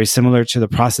 this is very similar to the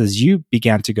process you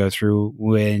began to go through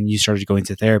when you started going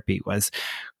to therapy.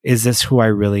 Is this who I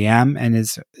really am? And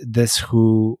is this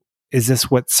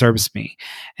what serves me?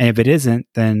 And if it isn't,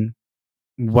 then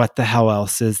what the hell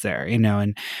else is there?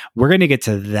 And we're going to get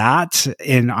to that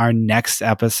in our next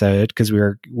episode, because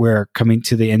we're coming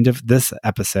to the end of this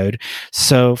episode.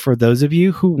 So for those of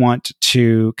you who want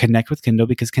to connect with Kendall,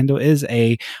 because Kendall is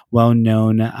a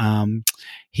well-known,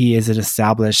 he is an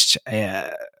established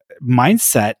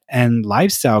mindset and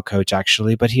lifestyle coach,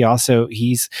 actually, but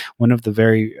he's one of the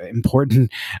very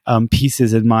important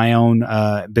pieces in my own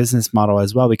business model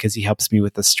as well, because he helps me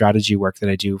with the strategy work that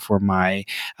I do for my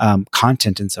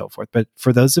content and so forth. But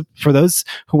for those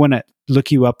who want to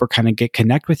look you up or kind of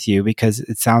connect with you, because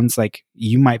it sounds like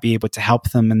you might be able to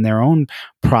help them in their own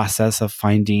process of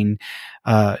finding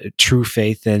true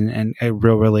faith and a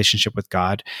real relationship with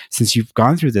God, since you've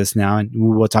gone through this now, and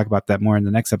we'll talk about that more in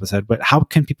the next episode. But how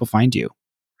can people find you?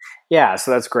 Yeah,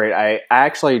 so that's great. I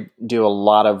actually do a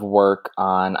lot of work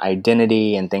on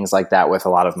identity and things like that with a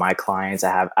lot of my clients.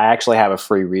 I actually have a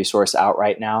free resource out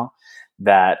right now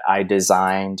that I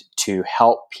designed to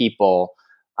help people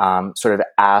sort of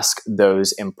ask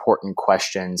those important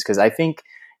questions, because I think,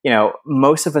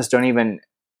 most of us don't even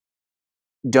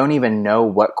know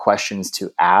what questions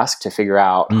to ask to figure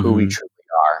out who we Mm-hmm. truly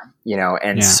are,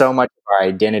 and Yeah. so much of our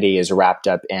identity is wrapped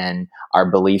up in our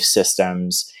belief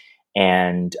systems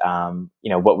and,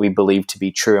 what we believe to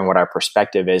be true and what our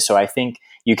perspective is. So I think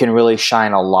you can really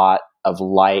shine a lot of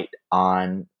light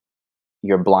on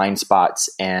your blind spots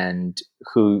and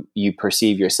who you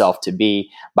perceive yourself to be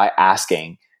by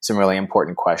asking some really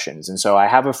important questions. And so I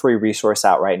have a free resource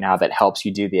out right now that helps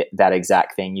you do that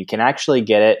exact thing. You can actually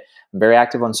get it. I'm very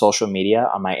active on social media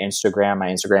on my Instagram. My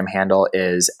Instagram handle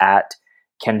is at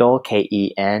Kendall, Kendall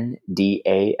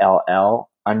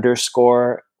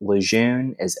 _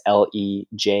 Lejeune is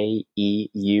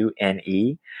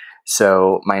Lejeune.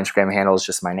 So my Instagram handle is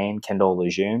just my name, Kendall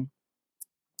Lejeune.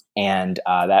 And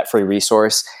that free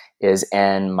resource is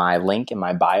in my link in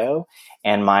my bio.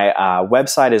 And my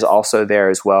website is also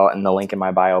there as well in the link in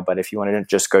my bio. But if you want to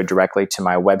just go directly to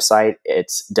my website,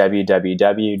 it's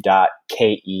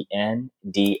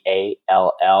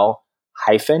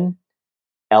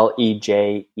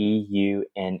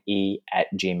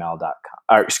www.kendall-lejeune@gmail.com.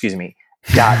 Or excuse me,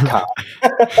 .com.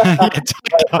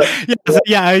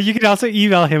 Yeah, you can also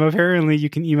email him. Apparently, you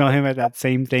can email him at that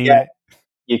same thing. Yeah,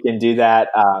 you can do that.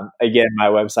 Again, my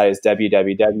website is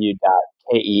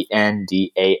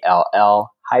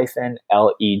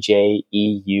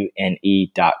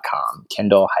www.kendall-lejeune.com.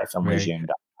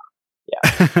 Kendall-lejeune.com.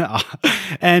 Yeah.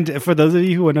 And for those of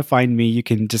you who want to find me, you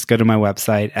can just go to my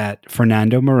website at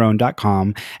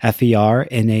fernandomarron.com,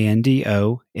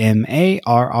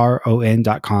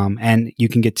 FernandoMarron.com. And you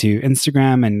can get to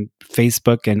Instagram and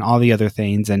Facebook and all the other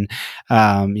things. And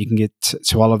you can get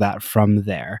to all of that from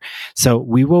there. So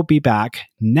we will be back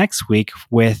next week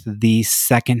with the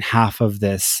second half of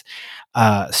this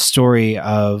story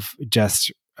of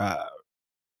just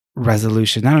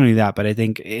resolution. Not only that, but I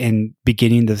think in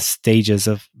beginning the stages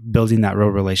of building that real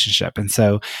relationship. And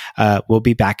so we'll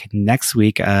be back next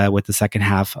week with the second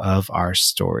half of our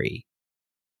story.